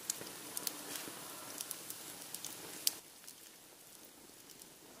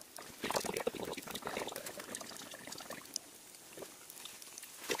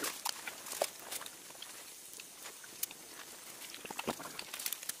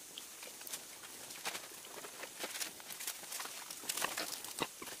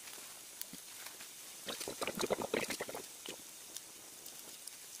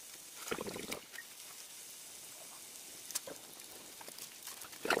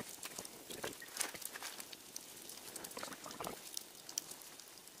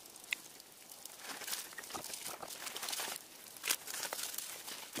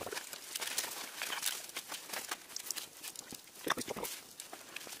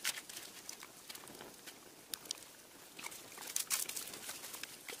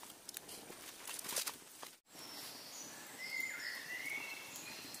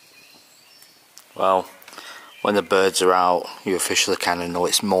 Well, when the birds are out, you officially kind of know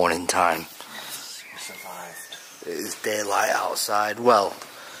it's morning time. We survived. It is daylight outside. Well,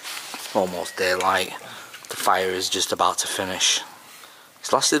 almost daylight. The fire is just about to finish.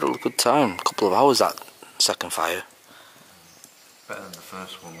 It's lasted a good time. A couple of hours, that second fire. Better than the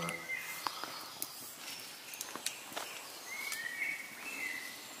first one, though.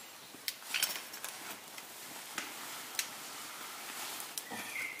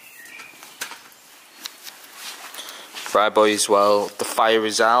 Right, boys, well, the fire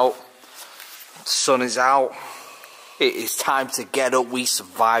is out. The sun is out. It is time to get up. We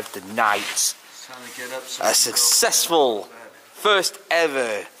survived the night. It's time to get up. So A successful first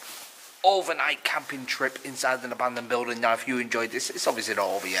ever overnight camping trip inside an abandoned building. Now, if you enjoyed this, it's obviously not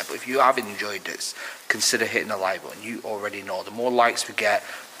over yet, but if you haven't enjoyed this, consider hitting the like button. You already know, the more likes we get,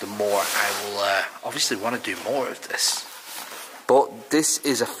 the more I will obviously want to do more of this. But this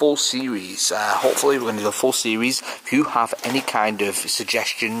is a full series. Hopefully we're going to do a full series. If you have any kind of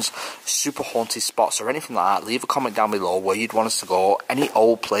suggestions, super haunted spots or anything like that, leave a comment down below where you'd want us to go. Any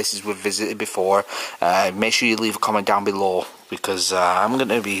old places we've visited before, make sure you leave a comment down below, because I'm going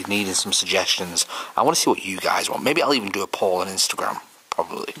to be needing some suggestions. I want to see what you guys want. Maybe I'll even do a poll on Instagram,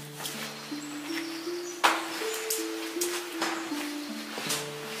 probably.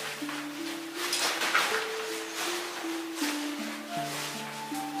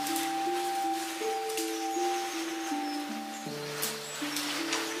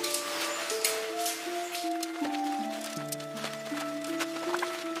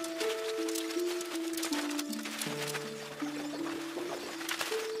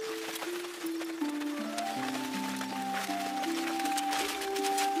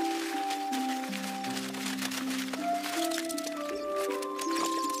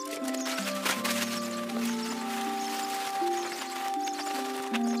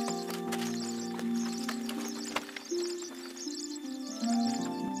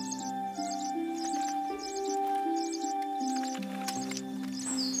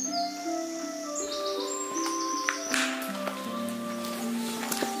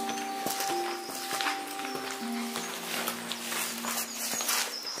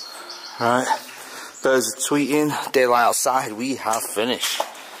 Right, birds are tweeting, daylight outside, we have finished.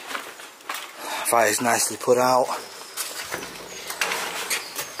 Fire's nicely put out.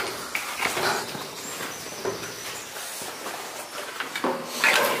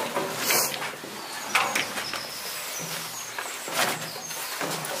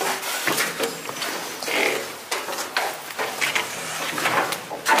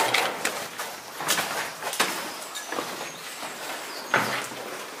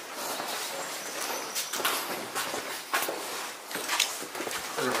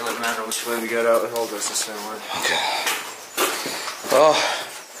 Doesn't really matter which way we get out, it all goes the same way. Okay. Oh,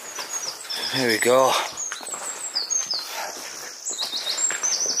 here we go.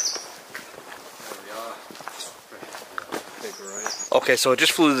 Okay, so I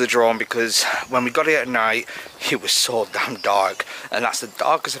just flew the drone because when we got it at night, it was so damn dark, and that's the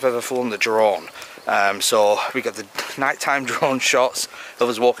darkest I've ever flown the drone. So we got the nighttime drone shots of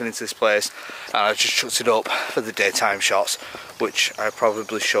us walking into this place, and I just chucked it up for the daytime shots, which I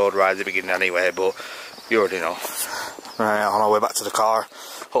probably showed right at the beginning anyway, but you already know. Right, on our way back to the car.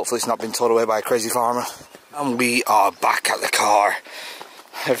 Hopefully it's not been towed away by a crazy farmer. And we are back at the car.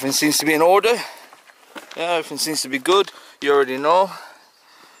 Everything seems to be in order. Yeah, everything seems to be good. You already know.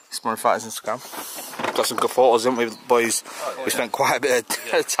 It's Murray Fighters Instagram. Got some good photos, didn't we, boys? We spent quite a bit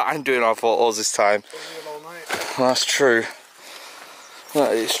of time doing our photos this time. That's true.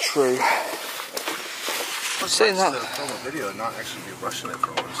 That is true. Saying that. Film a video and not actually be rushing it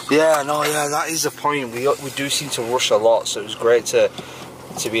for us. Yeah, no, yeah, that is the point. We do seem to rush a lot, so it was great to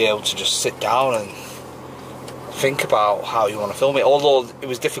be able to just sit down and think about how you want to film it. Although it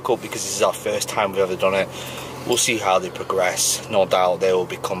was difficult because this is our first time we've ever done it. We'll see how they progress. No doubt they will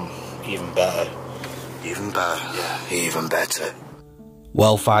become even better. Even better. Yeah, even better.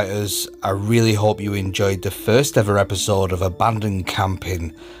 Well, fighters, I really hope you enjoyed the first ever episode of Abandoned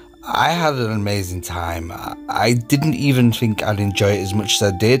Camping. I had an amazing time. I didn't even think I'd enjoy it as much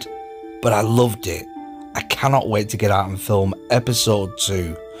as I did, but I loved it. I cannot wait to get out and film episode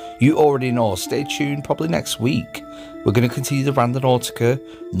 2. You already know, stay tuned probably next week. We're going to continue the Randonautica,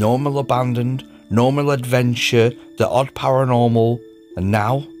 Normal Abandoned, Normal Adventure, The Odd Paranormal, and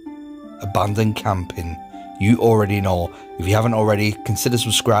now, Abandoned Camping. You already know. If you haven't already, consider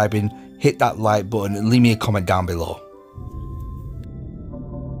subscribing, hit that like button and leave me a comment down below.